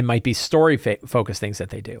do. It might be story focused things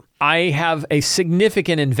that they do. I have a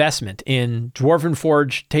significant investment in Dwarven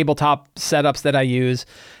Forge tabletop setups that I use.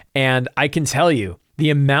 And I can tell you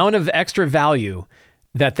the amount of extra value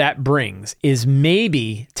that brings is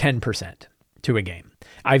maybe 10% to a game.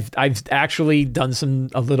 I've actually done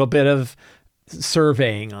a little bit of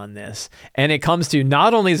surveying on this, and it comes to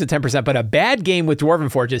not only is it 10%, but a bad game with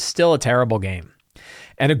Dwarven Forge is still a terrible game.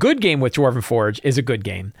 And a good game with Dwarven Forge is a good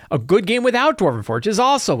game. A good game without Dwarven Forge is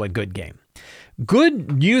also a good game.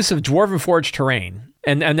 Good use of Dwarven Forge terrain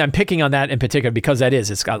and I'm picking on that in particular because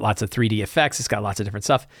it's got lots of 3D effects, it's got lots of different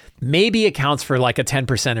stuff, maybe accounts for like a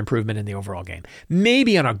 10% improvement in the overall game.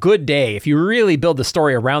 Maybe on a good day, if you really build the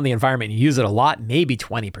story around the environment and you use it a lot, maybe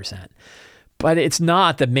 20%. But it's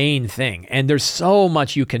not the main thing. And there's so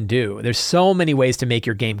much you can do. There's so many ways to make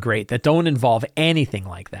your game great that don't involve anything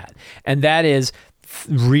like that. And that is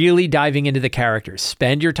really diving into the characters.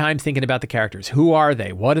 Spend your time thinking about the characters. Who are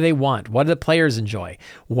they? What do they want? What do the players enjoy?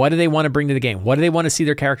 What do they want to bring to the game? What do they want to see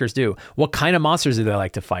their characters do? What kind of monsters do they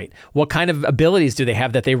like to fight? What kind of abilities do they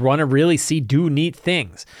have that they want to really see do neat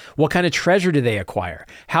things? What kind of treasure do they acquire?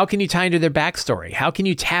 How can you tie into their backstory? How can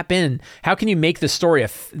you tap in? How can you make the story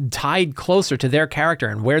tied closer to their character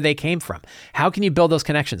and where they came from? How can you build those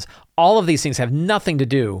connections? All of these things have nothing to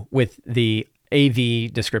do with the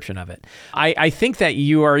AV description of it. I think that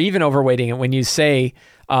you are even overweighting it when you say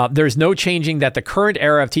there's no changing that the current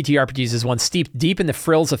era of TTRPGs is one steeped deep in the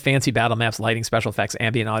frills of fancy battle maps, lighting, special effects,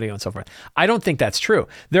 ambient audio, and so forth. I don't think that's true.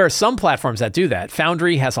 There are some platforms that do that.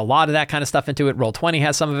 Foundry has a lot of that kind of stuff into it. Roll20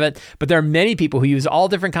 has some of it, but there are many people who use all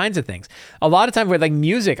different kinds of things. A lot of times with like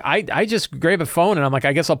music, I just grab a phone and I'm like,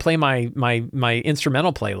 I guess I'll play my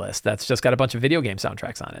instrumental playlist that's just got a bunch of video game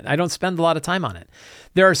soundtracks on it. I don't spend a lot of time on it.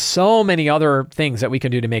 There are so many other things that we can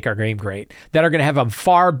do to make our game great that are going to have a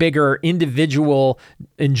far bigger individual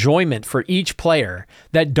enjoyment for each player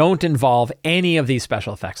that don't involve any of these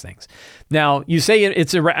special effects things. Now, you say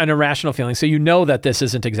it's an irrational feeling, so you know that this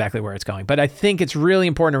isn't exactly where it's going, but I think it's really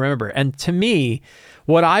important to remember. And to me,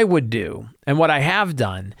 what I would do and what I have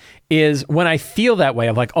done is when I feel that way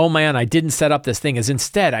of like, oh man, I didn't set up this thing, is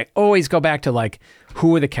instead I always go back to like,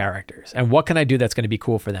 who are the characters and what can I do that's going to be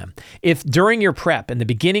cool for them? If during your prep, in the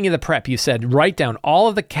beginning of the prep, you said, write down all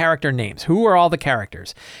of the character names, who are all the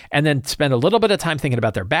characters, and then spend a little bit of time thinking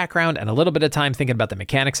about their background and a little bit of time thinking about the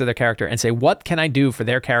mechanics of their character and say, what can I do for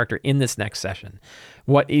their character in this next session?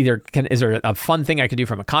 Is there a fun thing I can do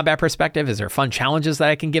from a combat perspective? Is there fun challenges that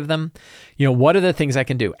I can give them? What are the things I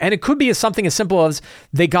can do? And it could be something as simple as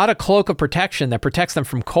they got a cloak of protection that protects them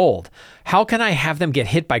from cold. How can I have them get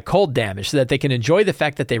hit by cold damage so that they can enjoy the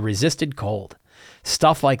fact that they resisted cold?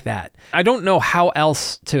 Stuff like that. I don't know how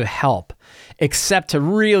else to help except to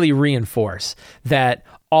really reinforce that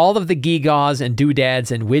all of the gewgaws and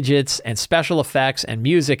doodads and widgets and special effects and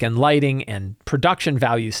music and lighting and production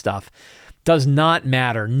value stuff does not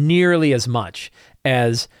matter nearly as much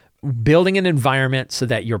as building an environment so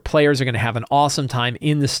that your players are going to have an awesome time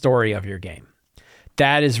in the story of your game.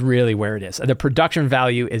 That is really where it is. The production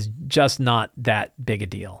value is just not that big a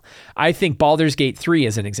deal. I think Baldur's Gate 3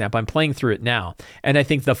 is an example. I'm playing through it now. And I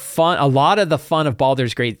think a lot of the fun of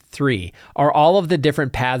Baldur's Gate 3 are all of the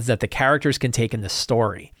different paths that the characters can take in the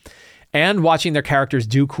story. And watching their characters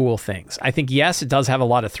do cool things. I think, yes, it does have a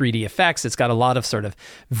lot of 3D effects. It's got a lot of sort of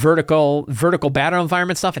vertical battle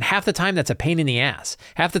environment stuff. And half the time, that's a pain in the ass.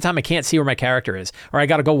 Half the time, I can't see where my character is. Or I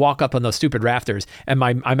got to go walk up on those stupid rafters and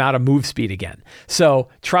I'm out of move speed again. So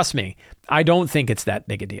trust me, I don't think it's that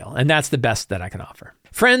big a deal. And that's the best that I can offer.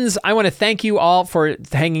 Friends, I want to thank you all for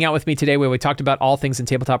hanging out with me today where we talked about all things in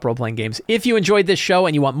tabletop role-playing games. If you enjoyed this show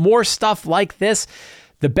and you want more stuff like this,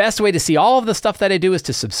 the best way to see all of the stuff that I do is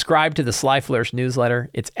to subscribe to the Sly Flourish newsletter.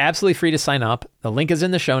 It's absolutely free to sign up. The link is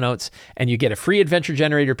in the show notes, and you get a free Adventure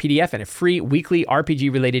Generator PDF and a free weekly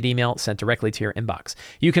RPG-related email sent directly to your inbox.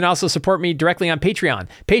 You can also support me directly on Patreon.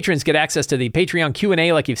 Patrons get access to the Patreon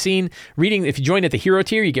Q&A like you've seen. If you join at the Hero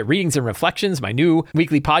tier, you get Readings and Reflections, my new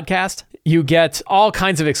weekly podcast. You get all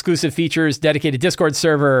kinds of exclusive features, dedicated Discord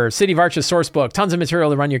server, City of Arches sourcebook, tons of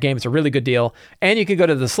material to run your game. It's a really good deal. And you can go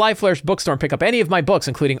to the Sly Flourish bookstore and pick up any of my books,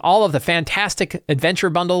 including all of the Fantastic Adventure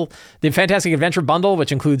Bundle,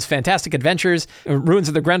 which includes Fantastic Adventures, Ruins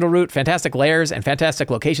of the Grendel Route, Fantastic Lairs, and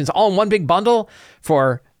Fantastic Locations, all in one big bundle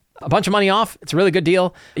for a bunch of money off. It's a really good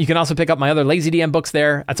deal. You can also pick up my other Lazy DM books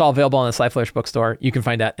there. That's all available on the Sly Flourish bookstore. You can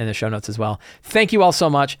find that in the show notes as well. Thank you all so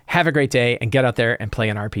much. Have a great day and get out there and play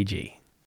an RPG.